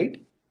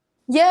 right?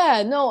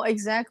 Yeah, no,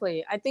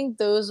 exactly. I think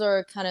those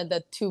are kind of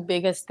the two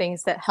biggest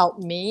things that help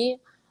me.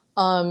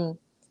 Um,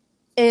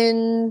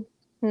 in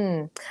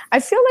hmm, I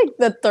feel like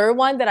the third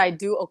one that I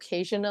do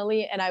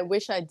occasionally, and I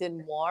wish I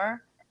did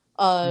more,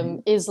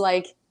 Mhm. is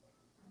like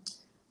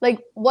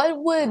what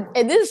would,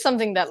 and this is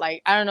something that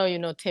like I don't know, you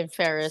know, Tim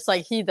Ferriss,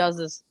 like he does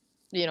this,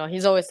 you know,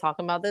 he's always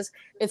talking about this.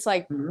 It's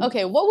like, Mhm.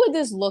 okay, what would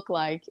this look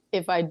like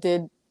if I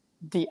did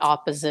the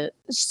opposite?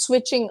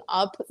 Switching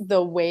up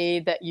the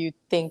way that you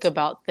think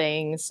about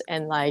things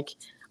and like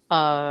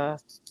uh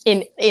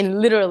in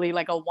literally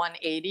like a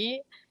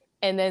 180,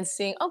 and then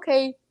seeing,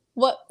 okay,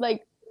 what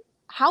like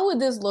how would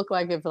this look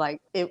like if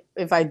like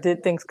if I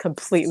did things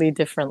completely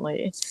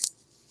differently?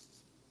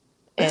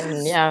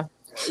 And yeah.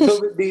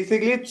 So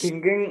basically,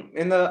 thinking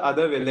in the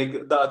other way,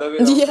 like the other way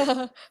around, like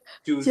Yeah.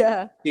 choose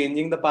Yeah.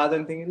 changing the path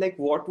and thinking like,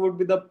 what would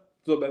be the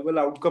probable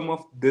outcome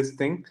of this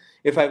thing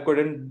if I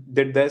couldn't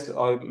did this,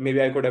 or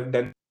maybe I could have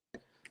done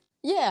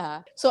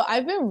Yeah. So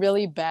I've been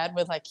really bad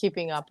with like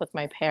keeping up with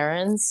my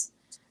parents.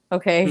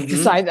 Okay,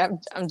 because Mm-hmm.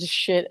 I'm just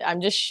shit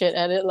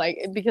at it,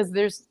 like, because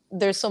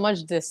there's so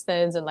much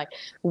distance and like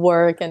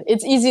work, and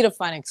it's easy to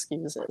find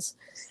excuses.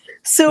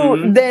 So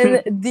Mm-hmm.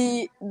 then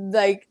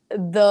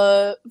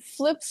the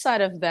flip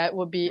side of that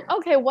would be,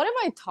 okay, what if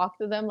I talk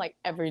to them like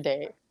every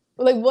day?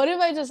 Like, what if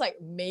I just like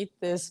made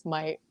this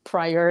my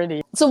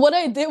priority? So what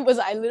I did was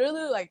I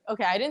literally, like,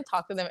 okay, I didn't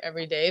talk to them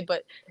every day,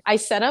 but I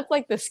set up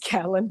like this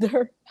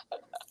calendar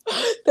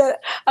that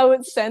I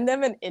would send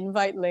them an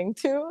invite link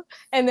to,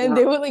 and then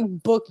they would like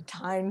book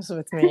times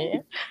with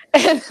me,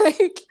 and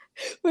like,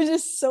 which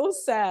is so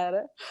sad.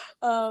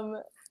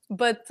 Um,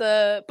 but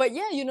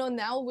yeah,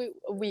 now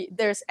we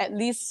there's at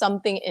least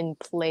something in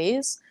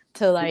place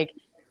to like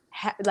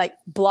like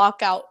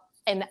block out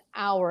an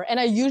hour, and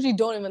I usually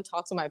don't even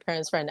talk to my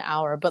parents for an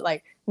hour, but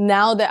like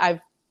now that I've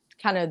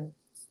kind of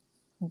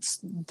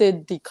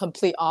did the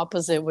complete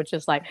opposite, which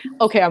is like,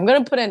 okay, I'm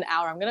gonna put in an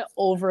hour, I'm gonna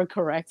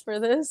overcorrect for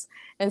this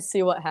and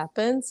see what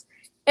happens.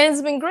 And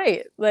it's been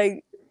great.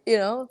 Like,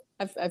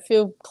 I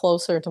feel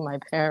closer to my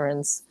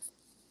parents.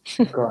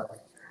 Got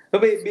it. So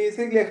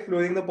basically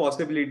exploring the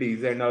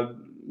possibilities and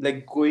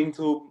like going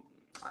through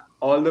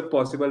all the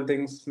possible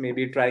things,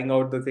 maybe trying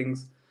out the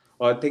things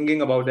or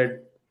thinking about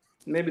it,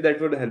 maybe that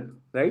would help,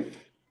 right?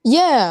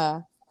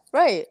 Yeah,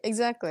 right,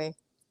 exactly.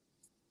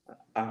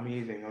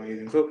 Amazing,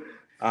 amazing. So,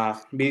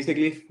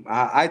 basically,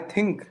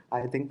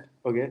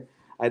 okay,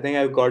 I think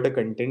I've got a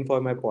content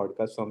for my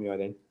podcast from your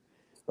end.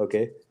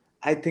 Okay,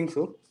 I think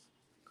so,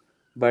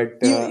 but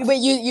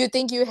You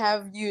think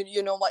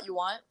you know what you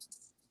want?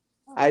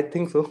 I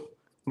think so,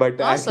 but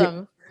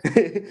Awesome.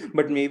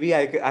 but maybe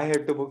I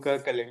have to book a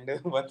calendar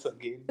once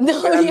again.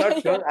 No, But I'm yeah, not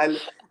yeah. sure.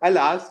 I'll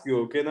ask you.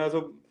 Okay, now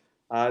so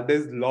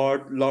there's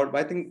lot.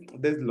 I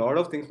think there's lot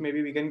of things.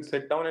 Maybe we can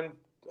sit down and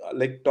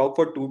like talk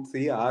for 2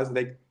 3 hours.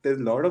 Like there's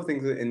a lot of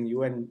things in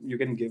you, and you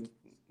can give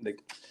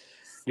like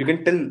you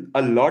can tell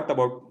a lot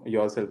about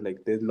yourself.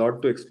 Like there's a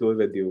lot to explore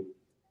with you.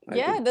 I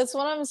Yeah, think. that's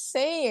what I'm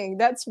saying.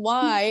 That's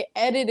why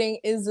editing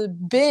is a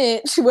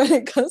bitch when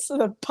it comes to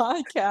the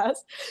podcast.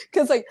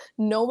 Because like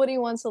nobody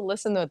wants to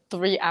listen to a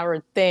 3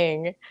 hour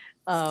thing.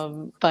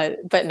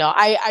 But no,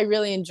 I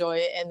really enjoy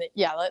it, and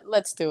yeah,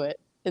 let's do it.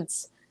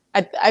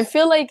 I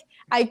feel like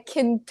I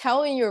can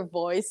tell in your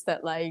voice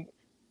that like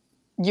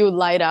you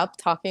light up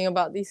talking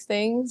about these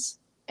things,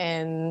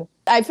 and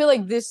I feel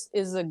like this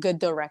is a good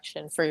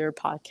direction for your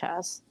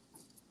podcast.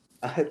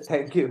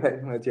 Thank you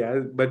very much. Yeah,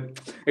 but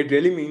it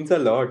really means a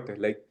lot.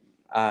 Like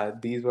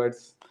these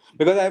words,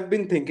 because I've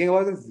been thinking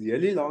about this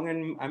really long,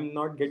 and I'm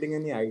not getting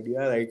any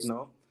idea right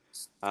now.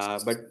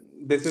 But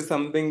this is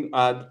something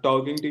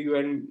talking to you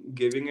and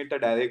giving it a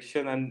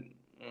direction, and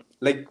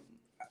like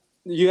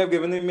you have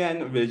given me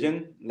a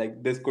vision.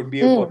 Like this could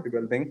be a Mm.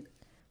 possible thing.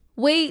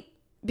 Wait,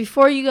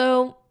 before you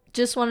go,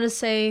 just wanted to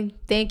say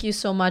thank you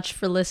so much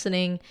for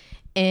listening.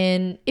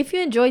 And if you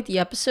enjoyed the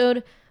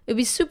episode, it'd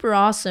be super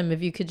awesome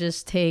if you could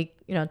just take,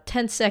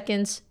 10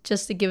 seconds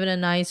just to give it a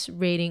nice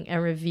rating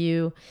and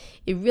review.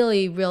 It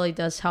really, really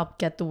does help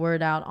get the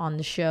word out on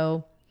the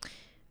show.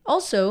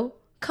 Also,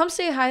 come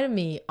say hi to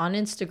me on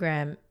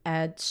Instagram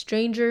at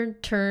stranger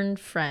turned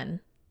friend.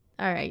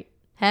 All right.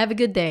 Have a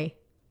good day.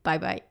 Bye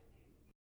bye.